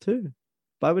holidays too,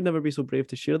 but I would never be so brave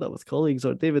to share that with colleagues.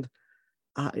 Or, David,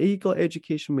 I got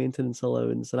education maintenance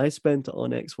allowance and I spent it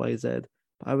on XYZ,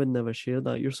 but I would never share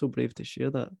that. You're so brave to share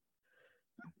that.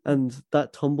 And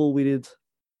that tumbleweeded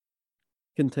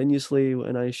continuously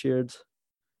when I shared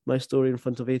my story in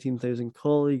front of 18,000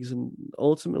 colleagues. And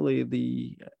ultimately,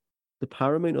 the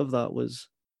paramount of that was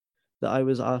that I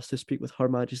was asked to speak with Her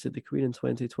Majesty the Queen in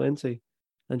 2020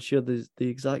 and share the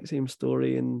exact same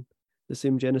story and the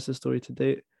same Genesis story to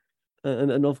date.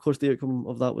 And of course, the outcome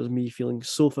of that was me feeling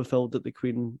so fulfilled that the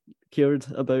Queen cared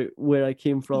about where I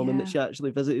came from and that she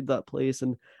actually visited that place.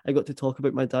 And I got to talk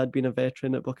about my dad being a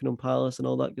veteran at Buckingham Palace and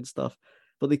all that good stuff.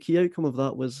 But the key outcome of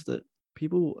that was that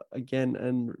people, again,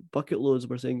 in bucket loads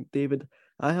were saying, David,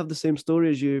 I have the same story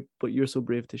as you, but you're so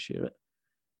brave to share it.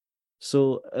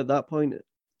 So at that point,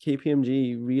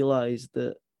 KPMG realized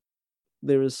that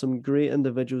there is some great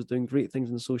individuals doing great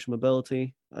things in social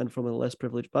mobility and from a less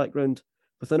privileged background.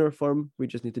 Within our firm, we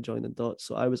just need to join the dots.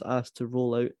 So I was asked to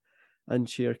roll out and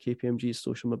share KPMG's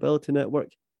social mobility network.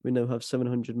 We now have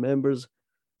 700 members,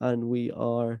 and we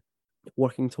are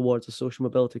working towards a social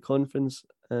mobility conference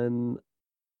in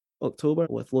October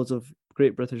with loads of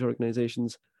great British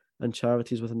organisations and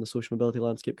charities within the social mobility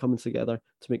landscape coming together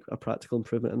to make a practical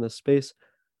improvement in this space.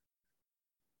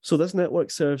 So this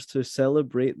network serves to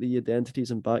celebrate the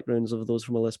identities and backgrounds of those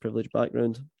from a less privileged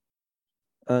background.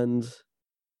 And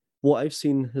what I've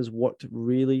seen has worked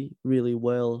really, really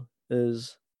well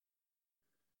is,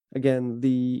 again,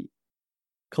 the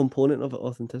component of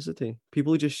authenticity.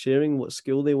 People just sharing what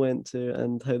school they went to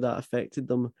and how that affected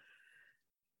them.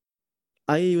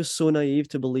 I was so naive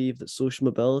to believe that social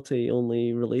mobility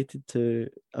only related to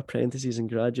apprentices and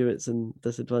graduates and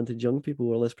disadvantaged young people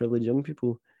or less privileged young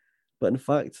people. But in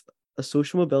fact, a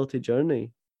social mobility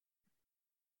journey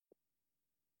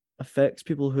affects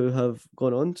people who have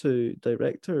gone on to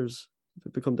directors,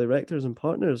 who become directors and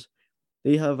partners.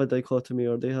 They have a dichotomy,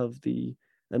 or they have the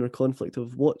inner conflict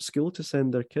of what school to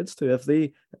send their kids to. If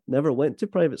they never went to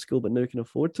private school but now can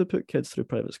afford to put kids through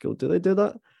private school, do they do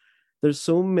that? There's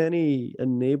so many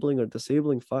enabling or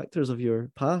disabling factors of your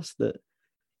past that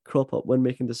crop up when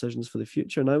making decisions for the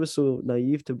future. And I was so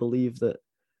naive to believe that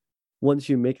once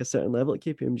you make a certain level at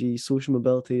KPMG, social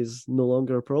mobility is no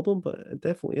longer a problem, but it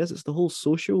definitely is. It's the whole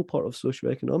social part of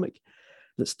socioeconomic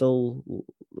that still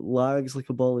lags like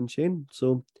a ball and chain.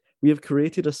 So we have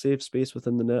created a safe space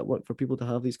within the network for people to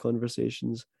have these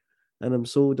conversations. And I'm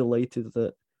so delighted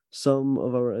that some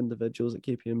of our individuals at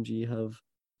KPMG have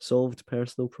solved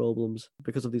personal problems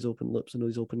because of these open loops and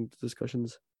these open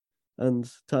discussions. And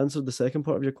to answer the second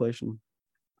part of your question,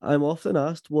 I'm often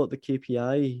asked what the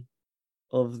KPI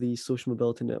of the social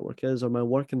mobility network is, or my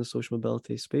work in the social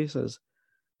mobility space is.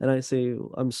 And I say,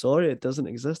 I'm sorry, it doesn't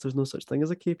exist. There's no such thing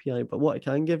as a KPI. But what I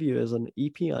can give you is an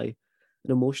EPI,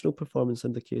 an emotional performance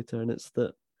indicator. And it's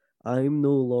that I'm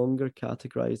no longer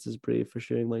categorized as brave for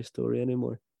sharing my story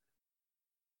anymore.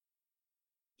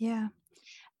 Yeah.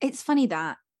 It's funny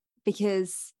that,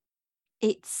 because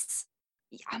it's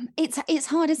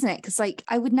hard, isn't it? Because like,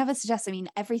 I would never suggest, I mean,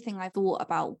 everything I've thought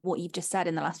about what you've just said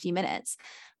in the last few minutes,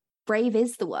 brave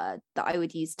is the word that I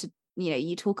would use to,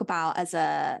 you talk about as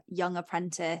a young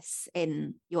apprentice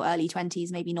in your early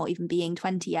 20s, maybe not even being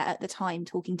 20 yet at the time,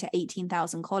 talking to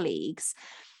 18,000 colleagues.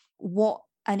 What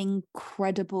an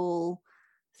incredible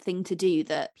thing to do,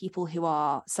 that people who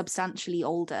are substantially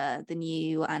older than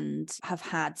you and have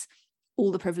had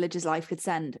all the privileges life could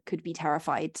send could be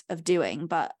terrified of doing.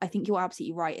 But I think you're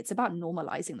absolutely right. It's about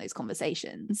normalizing those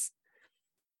conversations.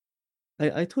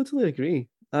 I totally agree.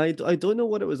 I don't know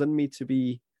what it was in me to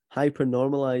be hyper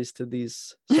normalized to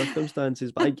these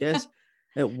circumstances, but I guess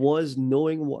it was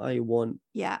knowing what I want.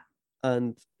 Yeah.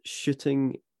 And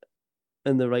shooting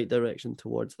in the right direction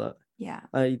towards that. Yeah.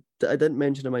 I didn't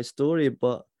mention in my story,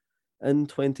 but in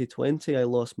 2020, I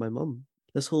lost my mum.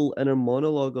 This whole inner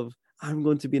monologue of I'm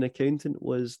going to be an accountant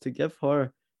was to give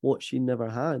her what she never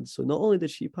had. So not only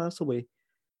did she pass away,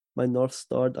 my North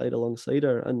Star died alongside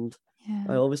her. And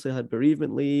I obviously had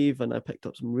bereavement leave, and I picked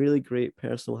up some really great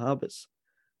personal habits.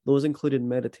 Those included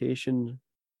meditation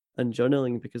and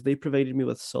journaling because they provided me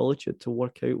with solitude to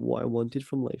work out what I wanted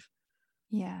from life.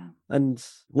 Yeah. And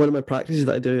one of my practices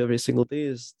that I do every single day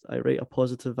is I write a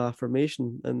positive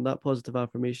affirmation. And that positive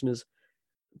affirmation is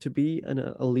to be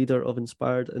a leader of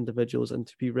inspired individuals and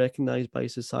to be recognized by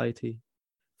society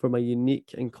for my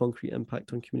unique and concrete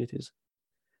impact on communities.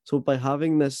 So by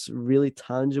having this really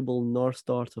tangible North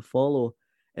Star to follow,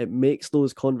 it makes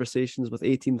those conversations with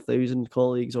 18,000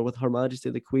 colleagues, or with Her Majesty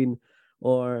the Queen,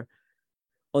 or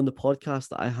on the podcast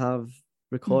that I have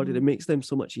recorded, it makes them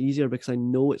so much easier because I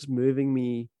know it's moving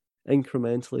me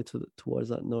incrementally towards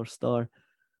that North Star.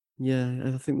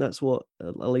 Yeah, I think that's what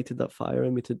lighted that fire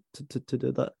in me to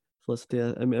do that, Felicity.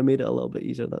 I made it a little bit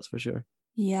easier, that's for sure.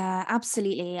 Yeah,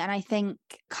 absolutely. And I think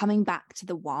coming back to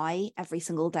the why every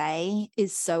single day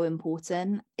is so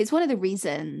important. It's one of the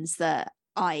reasons that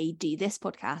I do this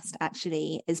podcast,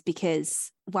 actually, is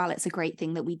because while it's a great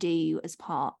thing that we do as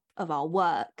part of our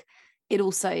work, it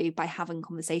also, by having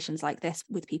conversations like this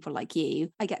with people like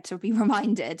you, I get to be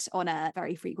reminded on a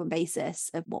very frequent basis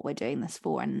of what we're doing this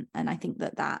for. And I think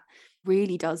that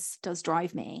really does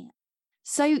drive me.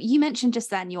 So you mentioned just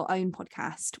then your own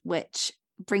podcast, which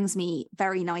brings me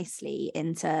very nicely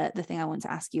into the thing I want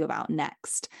to ask you about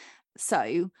next.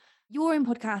 So your own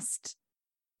podcast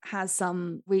has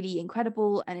some really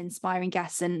incredible and inspiring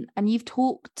guests, and you've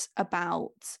talked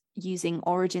about using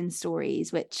origin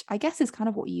stories, which I guess is kind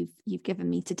of what you've given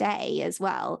me today as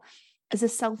well, as a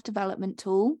self-development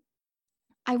tool.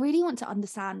 I really want to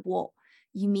understand what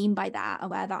you mean by that and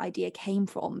where that idea came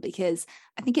from, because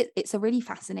I think it's a really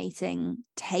fascinating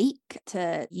take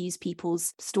to use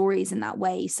people's stories in that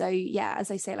way. So yeah, as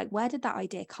I say, like, where did that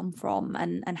idea come from,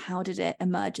 and how did it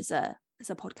emerge as a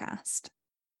podcast?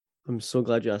 I'm so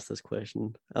glad you asked this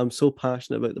question. I'm so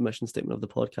passionate about the mission statement of the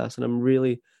podcast, and I'm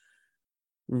really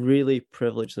really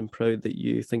privileged and proud that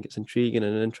you think it's intriguing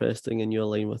and interesting and you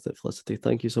align with it, Felicity.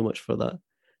 Thank you so much for that.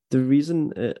 The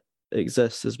reason it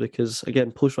exists is because,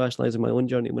 again, post-rationalizing my own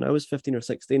journey, when I was 15 or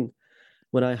 16,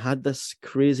 when I had this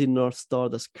crazy North Star,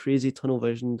 this crazy tunnel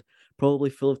vision, probably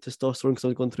full of testosterone because I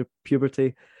was going through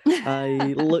puberty,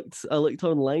 I looked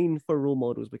online for role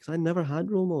models because I never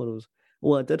had role models.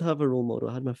 Well, I did have a role model.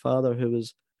 I had my father, who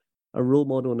was a role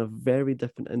model in a very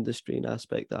different industry and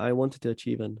aspect that I wanted to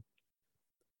achieve in.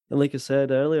 And like I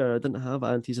said earlier, I didn't have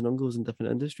aunties and uncles in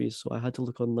different industries, so I had to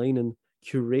look online and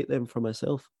curate them for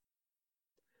myself.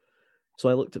 So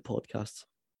I looked at podcasts.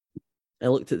 I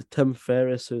looked at Tim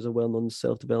Ferriss, who's a well-known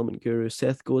self-development guru,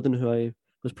 Seth Godin, who I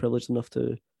was privileged enough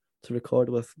to record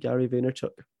with, Gary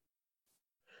Vaynerchuk.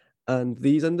 And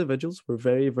these individuals were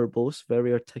very verbose,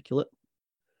 very articulate,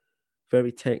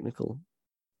 very technical.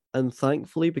 And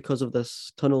thankfully, because of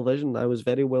this tunnel vision, I was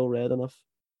very well read enough.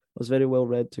 I was very well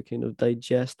read to kind of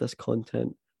digest this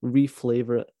content,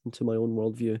 reflavor it into my own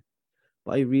worldview.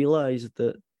 But I realized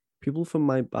that people from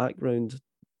my background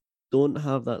don't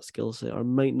have that skill set or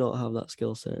might not have that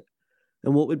skill set.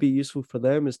 And what would be useful for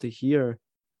them is to hear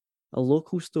a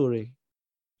local story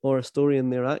or a story in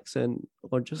their accent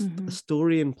or just a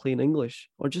story in plain English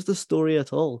or just a story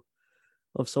at all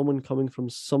of someone coming from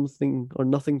something or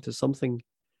nothing to something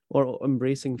or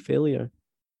embracing failure.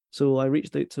 So I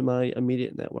reached out to my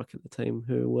immediate network at the time,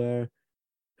 who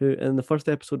in the first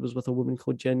episode was with a woman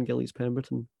called Jen Gillies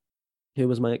Pemberton, who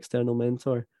was my external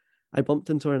mentor. I bumped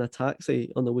into her in a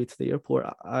taxi on the way to the airport.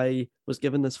 I was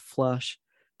given this flash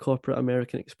corporate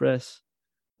American Express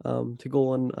to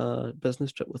go on a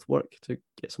business trip with work to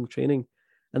get some training.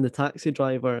 And the taxi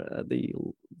driver at the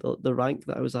rank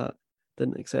that I was at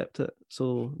didn't accept it.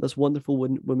 So this wonderful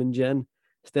woman, Jen,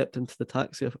 stepped into the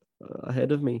taxi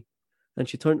ahead of me. And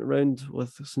she turned around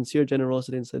with sincere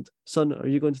generosity and said, "Son, are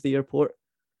you going to the airport?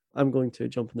 I'm going to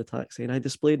jump in the taxi." And I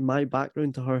displayed my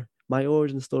background to her, my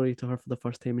origin story to her for the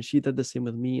first time. And she did the same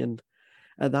with me. And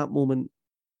at that moment,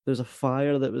 there's a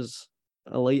fire that was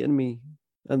alight in me.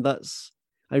 And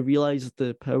I realized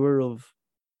the power of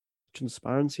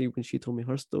transparency when she told me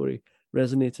her story,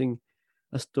 resonating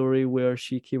a story where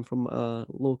she came from a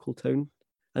local town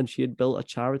and she had built a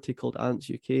charity called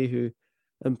Ants UK who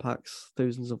impacts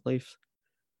thousands of lives.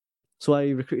 So I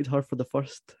recruited her for the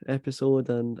first episode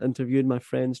and interviewed my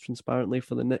friends transparently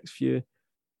for the next few.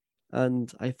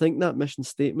 And I think that mission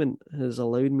statement has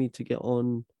allowed me to get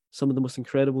on some of the most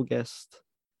incredible guests.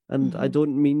 And I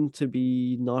don't mean to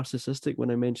be narcissistic when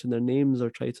I mention their names or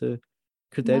try to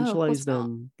credentialize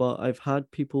them, but I've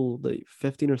had people like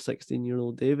 15 or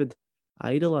 16-year-old David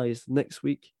idolized. Next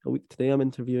week, a week today, I'm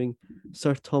interviewing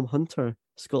Sir Tom Hunter,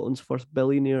 Scotland's first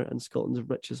billionaire and Scotland's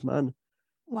richest man.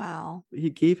 Wow. He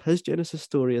gave his Genesis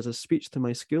story as a speech to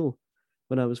my school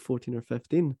when I was 14 or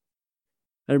 15.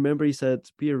 I remember he said,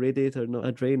 "Be a radiator, not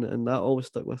a drain," and that always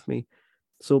stuck with me.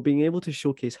 So being able to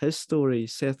showcase his story,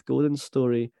 Seth Godin's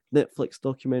story, Netflix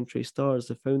documentary stars,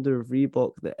 the founder of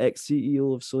Reebok, the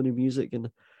ex-CEO of Sony Music,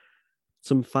 and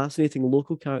some fascinating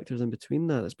local characters in between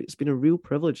that. It's been a real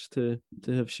privilege to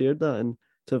have shared that and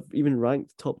to have even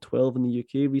ranked top 12 in the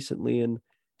UK recently and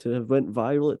to have went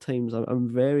viral at times.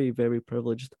 I'm very, very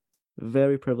privileged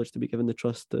to be given the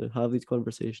trust to have these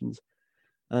conversations.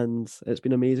 And it's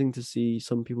been amazing to see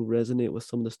some people resonate with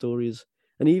some of the stories.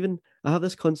 And even I have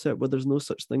this concept where there's no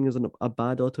such thing as a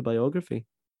bad autobiography.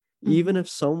 Even if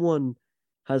someone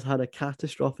has had a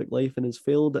catastrophic life and has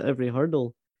failed at every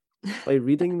hurdle, by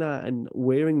reading that and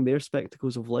wearing their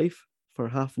spectacles of life for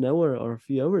half an hour or a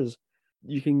few hours,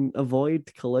 you can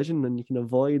avoid collision and you can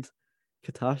avoid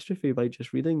catastrophe by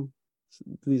just reading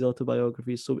these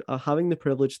autobiographies. So having the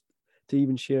privilege to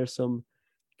even share some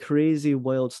crazy,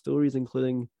 wild stories,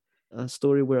 including a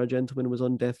story where a gentleman was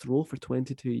on death row for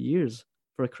 22 years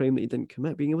for a crime that he didn't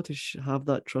commit, being able to have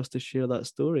that trust to share that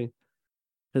story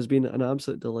has been an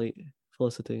absolute delight,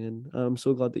 Felicity. And I'm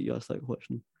so glad that you asked that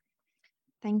question.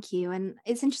 Thank you. And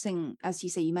it's interesting, as you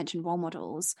say, you mentioned role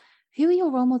models. Who are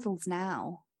your role models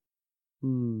now?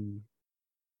 So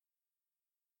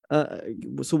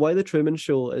why the Truman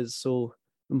Show is so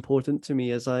important to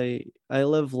me is I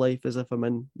live life as if I'm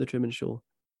in the Truman Show.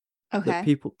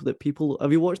 Okay. That people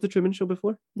have you watched the Truman Show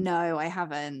before? No, I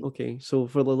haven't. Okay, so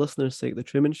for the listeners' sake, the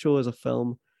Truman Show is a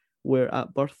film where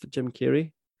at birth Jim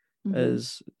Carrey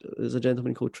is a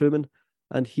gentleman called Truman,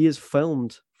 and he is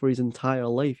filmed for his entire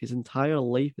life. His entire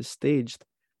life is staged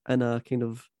in a kind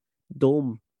of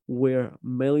dome where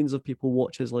millions of people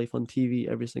watch his life on TV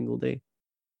every single day.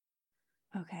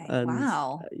 Okay. And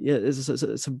wow. Yeah,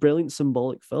 it's a brilliant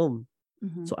symbolic film.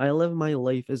 So I live my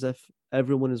life as if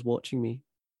everyone is watching me.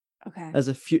 Okay. as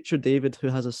a future David who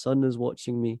has a son is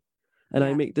watching me, and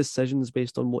I make decisions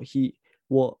based on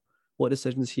what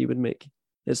decisions he would make.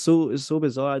 It's so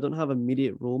bizarre. I don't have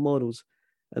immediate role models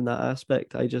in that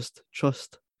aspect. I just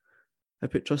trust. I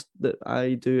put trust that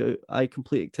I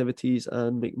complete activities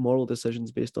and make moral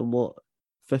decisions based on what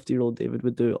 50-year-old David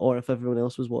would do, or if everyone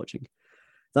else was watching.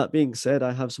 That being said,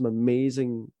 I have some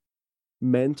amazing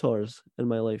mentors in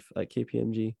my life at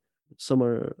KPMG. Some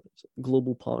are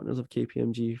global partners of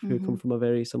KPMG who come from a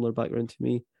very similar background to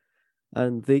me.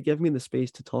 And they give me the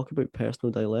space to talk about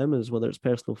personal dilemmas, whether it's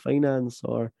personal finance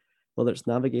or whether it's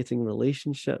navigating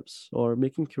relationships or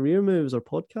making career moves or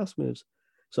podcast moves.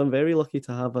 So I'm very lucky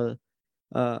to have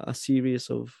a series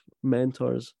of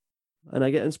mentors. And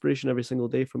I get inspiration every single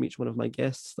day from each one of my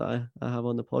guests that I have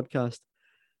on the podcast.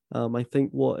 I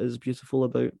think what is beautiful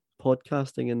about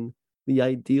podcasting and the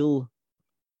ideal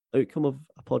outcome of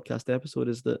a podcast episode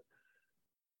is that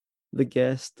the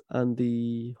guest and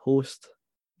the host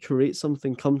create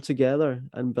something, come together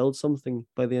and build something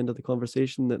by the end of the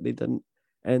conversation that they didn't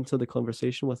enter the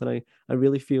conversation with. And I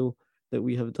really feel that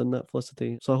we have done that,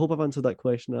 Felicity. So I hope I've answered that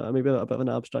question. Maybe a bit of an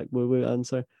abstract woo-woo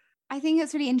answer. I think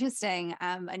it's really interesting.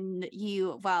 And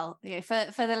you, well,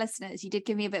 for the listeners, you did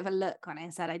give me a bit of a look when I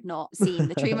said I'd not seen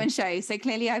the Truman Show. So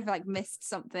clearly I've missed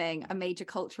something, a major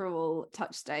cultural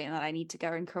touchstone, that I need to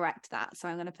go and correct that. So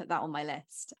I'm going to put that on my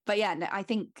list. But yeah, no, I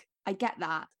think I get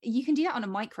that. You can do that on a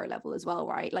micro level as well,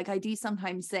 right? I do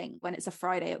sometimes think when it's a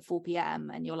Friday at 4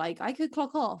 p.m. and you're like, I could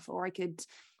clock off, or I could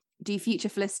do future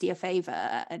Felicity a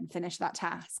favor and finish that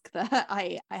task that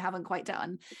I haven't quite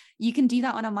done. You can do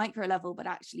that on a micro level, but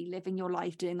actually living your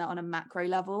life doing that on a macro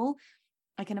level,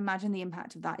 I can imagine the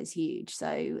impact of that is huge.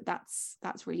 So that's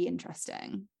really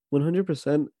interesting.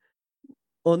 100%.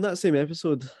 On that same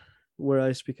episode where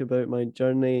I speak about my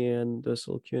journey and this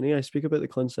little Q&A, I speak about the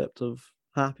concept of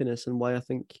happiness and why I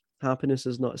think happiness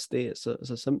is not a state, it's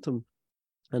a symptom.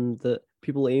 And that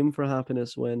people aim for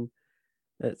happiness when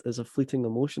it is a fleeting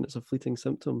emotion, it's a fleeting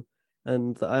symptom.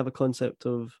 And that I have a concept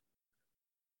of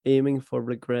aiming for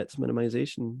regret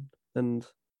minimization. And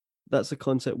that's a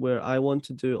concept where I want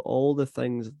to do all the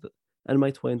things that in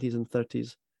my 20s and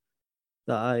 30s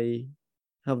that I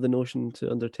have the notion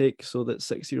to undertake, so that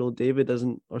 6-year-old David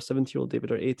isn't, or 70-year-old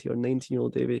David, or 80 or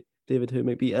 19-year-old David who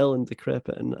might be ill and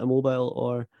decrepit and immobile,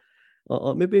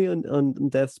 or maybe on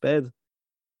death's bed.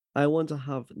 I want to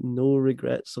have no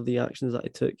regrets of the actions that I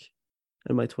took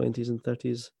in my 20s and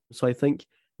 30s. So I think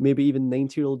maybe even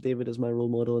 90-year-old David is my role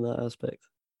model in that aspect.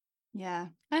 Yeah,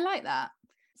 I like that.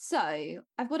 So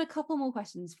I've got a couple more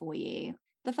questions for you.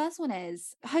 The first one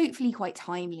is hopefully quite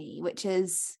timely, which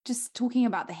is just talking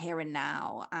about the here and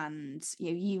now. And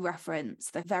you reference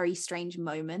the very strange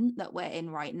moment that we're in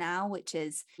right now, which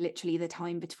is literally the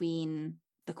time between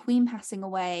the Queen passing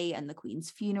away and the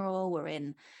Queen's funeral. We're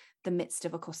in the midst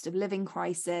of a cost of living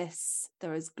crisis.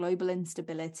 There is global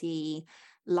instability.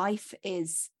 Life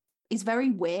is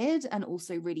very weird and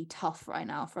also really tough right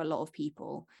now for a lot of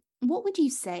people. What would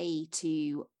you say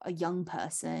to a young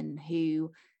person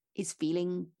who is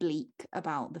feeling bleak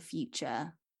about the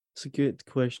future? It's a good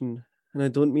question. And I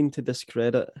don't mean to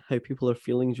discredit how people are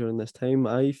feeling during this time.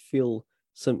 I feel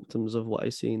symptoms of what I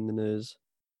see in the news.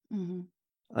 Mm-hmm.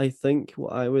 I think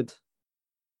what I would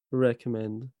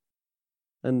recommend,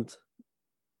 and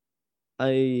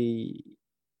I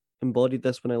embodied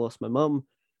this when I lost my mum,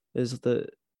 is that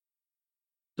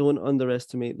don't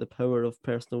underestimate the power of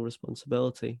personal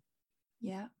responsibility.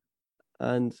 Yeah.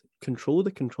 And control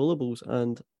the controllables,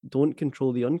 and don't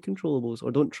control the uncontrollables,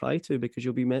 or don't try to, because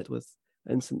you'll be met with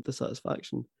instant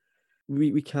dissatisfaction.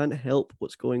 We can't help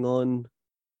what's going on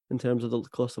in terms of the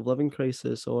cost of living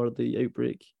crisis, or the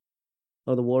outbreak,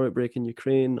 or the war outbreak in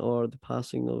Ukraine, or the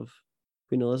passing of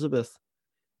Queen Elizabeth.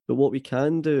 But what we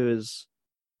can do is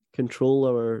control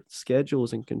our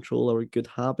schedules and control our good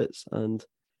habits and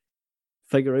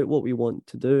figure out what we want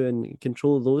to do and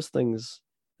control those things.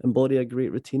 Embody a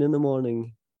great routine in the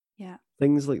morning. Yeah.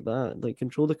 Things like that.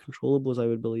 Control the controllables, I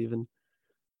would believe in.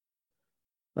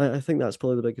 I think that's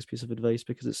probably the biggest piece of advice,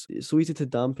 because it's so easy to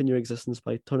dampen your existence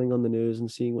by turning on the news and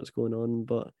seeing what's going on,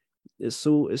 but it's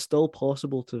still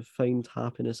possible to find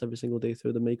happiness every single day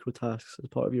through the micro tasks as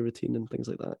part of your routine and things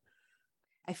like that.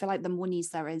 I feel like the more news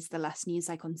there is, the less news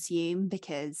I consume,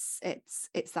 because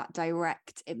it's that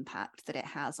direct impact that it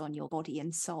has on your body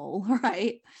and soul,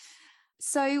 right?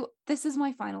 So this is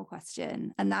my final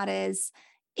question, and that is,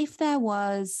 if there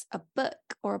was a book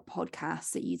or a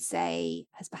podcast that you'd say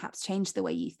has perhaps changed the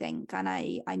way you think, and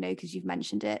I know because you've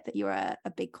mentioned it that you're a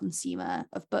big consumer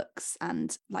of books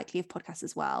and likely of podcasts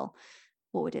as well,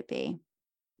 what would it be?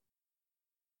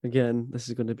 Again, this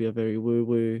is going to be a very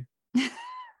woo-woo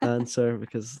answer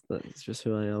because that's just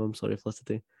who I am. I'm sorry,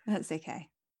 Felicity. That's okay.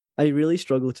 I really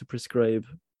struggle to prescribe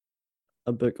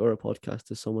a book or a podcast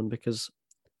to someone because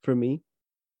for me,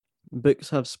 books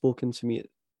have spoken to me at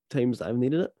times that I've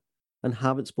needed it and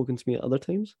haven't spoken to me at other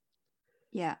times.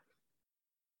 Yeah.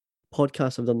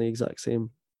 Podcasts have done the exact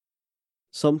same.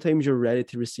 Sometimes you're ready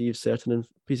to receive certain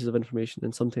pieces of information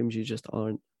and sometimes you just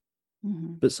aren't.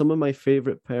 Mm-hmm. But some of my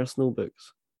favorite personal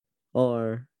books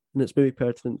are, and it's maybe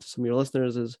pertinent to some of your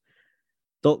listeners, is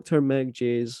Dr. Meg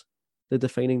Jay's The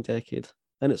Defining Decade.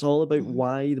 And it's all about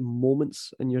why the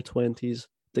moments in your 20s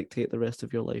dictate the rest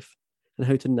of your life and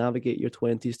how to navigate your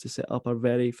 20s to set up a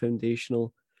very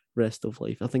foundational rest of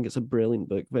life. I think it's a brilliant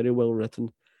book, very well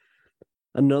written.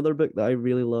 Another book that I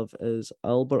really love is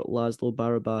Albert Laszlo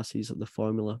Barabasi's The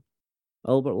Formula.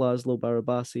 Albert Laszlo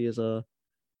Barabasi is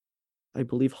I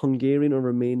believe, Hungarian or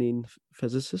Romanian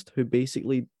physicist who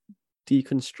basically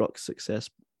deconstructs success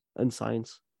in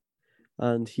science.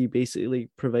 And he basically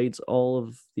provides all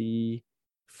of the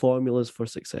formulas for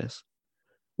success.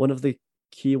 One of the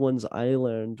key ones I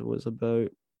learned was about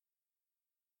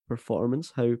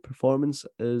performance, how performance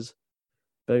is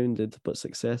bounded, but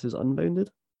success is unbounded.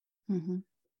 Mm-hmm.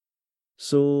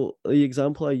 So the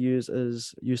example I use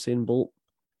is Usain Bolt.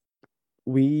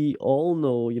 We all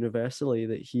know universally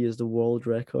that he is the world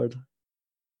record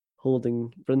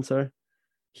holding sprinter.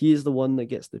 He is the one that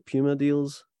gets the Puma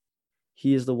deals.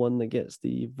 He is the one that gets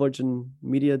the Virgin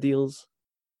Media deals.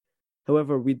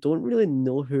 However, we don't really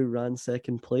know who ran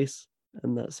second place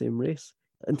in that same race.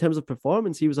 In terms of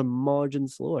performance, he was a margin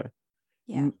slower,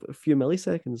 a few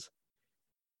milliseconds.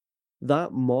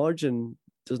 That margin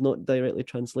does not directly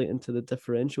translate into the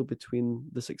differential between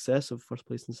the success of first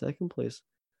place and second place.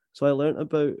 So I learned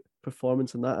about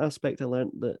performance in that aspect. I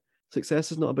learned that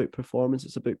success is not about performance,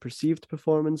 it's about perceived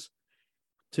performance.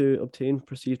 To obtain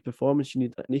perceived performance, you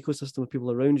need an ecosystem of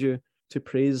people around you to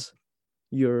praise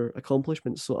your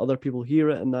accomplishments so other people hear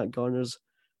it and that garners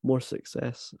more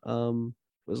success. It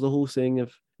was the whole saying,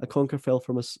 if a conker fell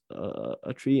from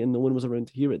a tree and no one was around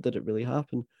to hear it, did it really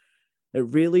happen? It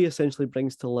really essentially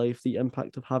brings to life the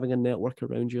impact of having a network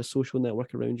around you, a social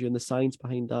network around you, and the science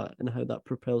behind that and how that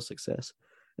propels success.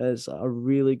 It's a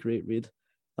really great read.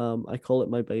 I call it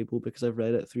my Bible because I've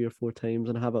read it 3 or 4 times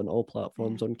and I have it on all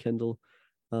platforms on Kindle.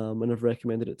 And I've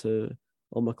recommended it to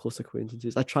all my close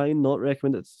acquaintances. I try and not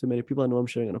recommend it to too many people. I know I'm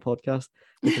sharing it on a podcast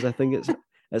because I think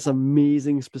it's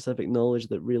amazing specific knowledge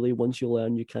that really, once you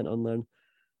learn, you can't unlearn.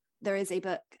 There is a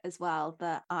book as well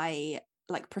that I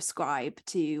prescribe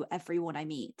to everyone I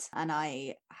meet, and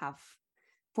I have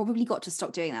probably got to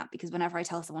stop doing that because whenever I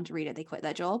tell someone to read it, they quit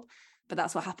their job. But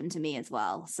that's what happened to me as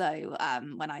well. So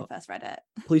when I first read it.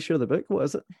 Please share the book. What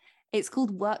is it? It's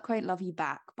called Work Won't Love You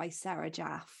Back by Sarah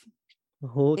Jaffe.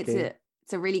 Okay.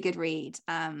 It's a really good read,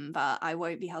 but I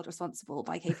won't be held responsible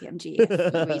by KPMG if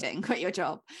you read it and quit your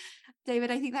job.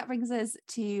 David, I think that brings us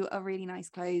to a really nice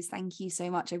close. Thank you so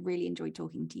much. I really enjoyed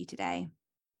talking to you today.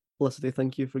 Felicity,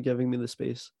 thank you for giving me the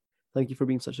space. Thank you for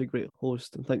being such a great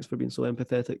host, and thanks for being so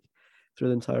empathetic through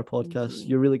the entire podcast.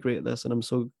 You're really great at this, and I'm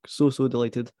so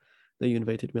delighted that you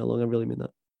invited me along. I really mean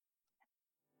that.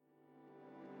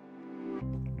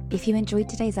 If you enjoyed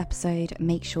today's episode,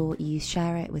 make sure you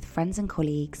share it with friends and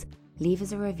colleagues, leave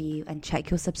us a review and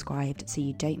check you're subscribed so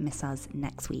you don't miss us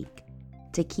next week.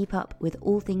 To keep up with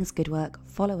all things Good Work,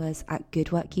 follow us at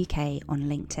Good Work UK on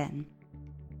LinkedIn.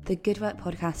 The Good Work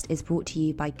podcast is brought to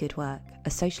you by Good Work, a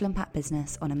social impact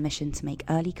business on a mission to make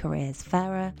early careers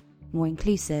fairer, more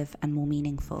inclusive and more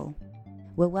meaningful.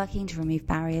 We're working to remove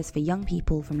barriers for young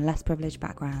people from less privileged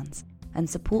backgrounds and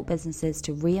support businesses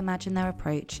to reimagine their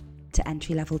approach to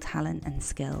entry-level talent and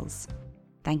skills.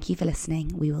 Thank you for listening.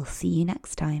 We will see you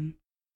next time.